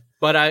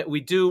 But we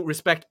do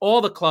respect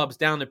all the clubs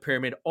down the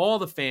pyramid, all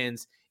the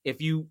fans.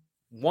 If you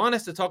want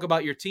us to talk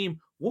about your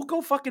team, we'll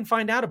go fucking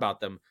find out about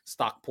them.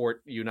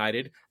 Stockport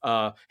United,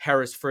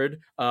 Harrisford,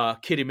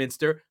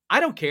 Kidderminster. I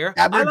don't care.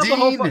 Aberdeen. I love the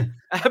whole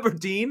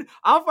Aberdeen.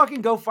 I'll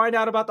fucking go find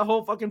out about the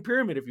whole fucking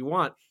pyramid if you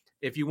want.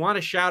 If you want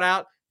to shout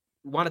out,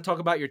 want to talk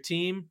about your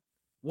team,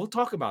 we'll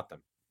talk about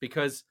them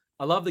because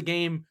I love the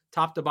game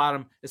top to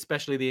bottom,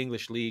 especially the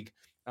English league,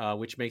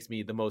 which makes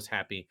me the most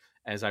happy.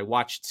 As I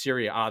watched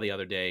Serie A the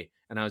other day,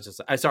 and I was just,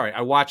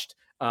 I watched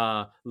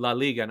La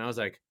Liga, and I was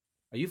like,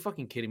 are you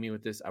fucking kidding me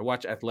with this? I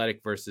watch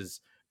Athletic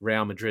versus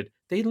Real Madrid.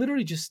 They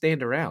literally just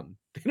stand around.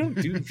 They don't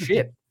do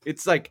shit.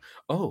 It's like,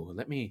 oh,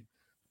 let me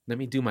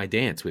do my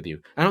dance with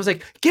you. And I was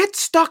like, get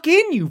stuck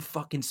in, you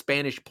fucking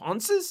Spanish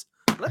ponces.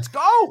 Let's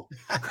go.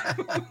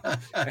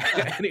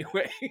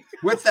 Anyway.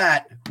 With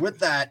that,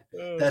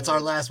 that's our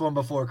last one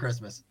before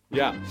Christmas.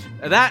 Yeah.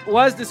 That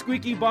was the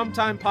Squeaky Bum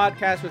Time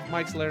podcast with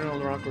Mike Salerno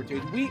and Laurent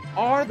Cortez. We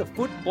are the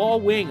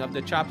football wing of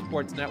the Chop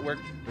Sports Network.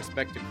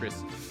 Respect to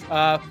Chris.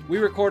 We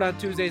record on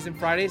Tuesdays and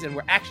Fridays, and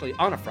we're actually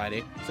on a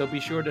Friday, so be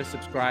sure to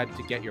subscribe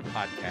to get your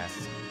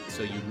podcasts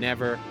so you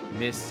never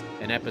miss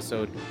an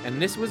episode. And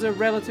this was a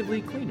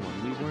relatively clean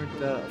one. We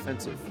weren't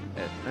offensive.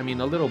 A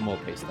little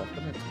Mopay stuff,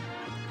 but that's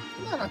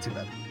No, not too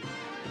bad.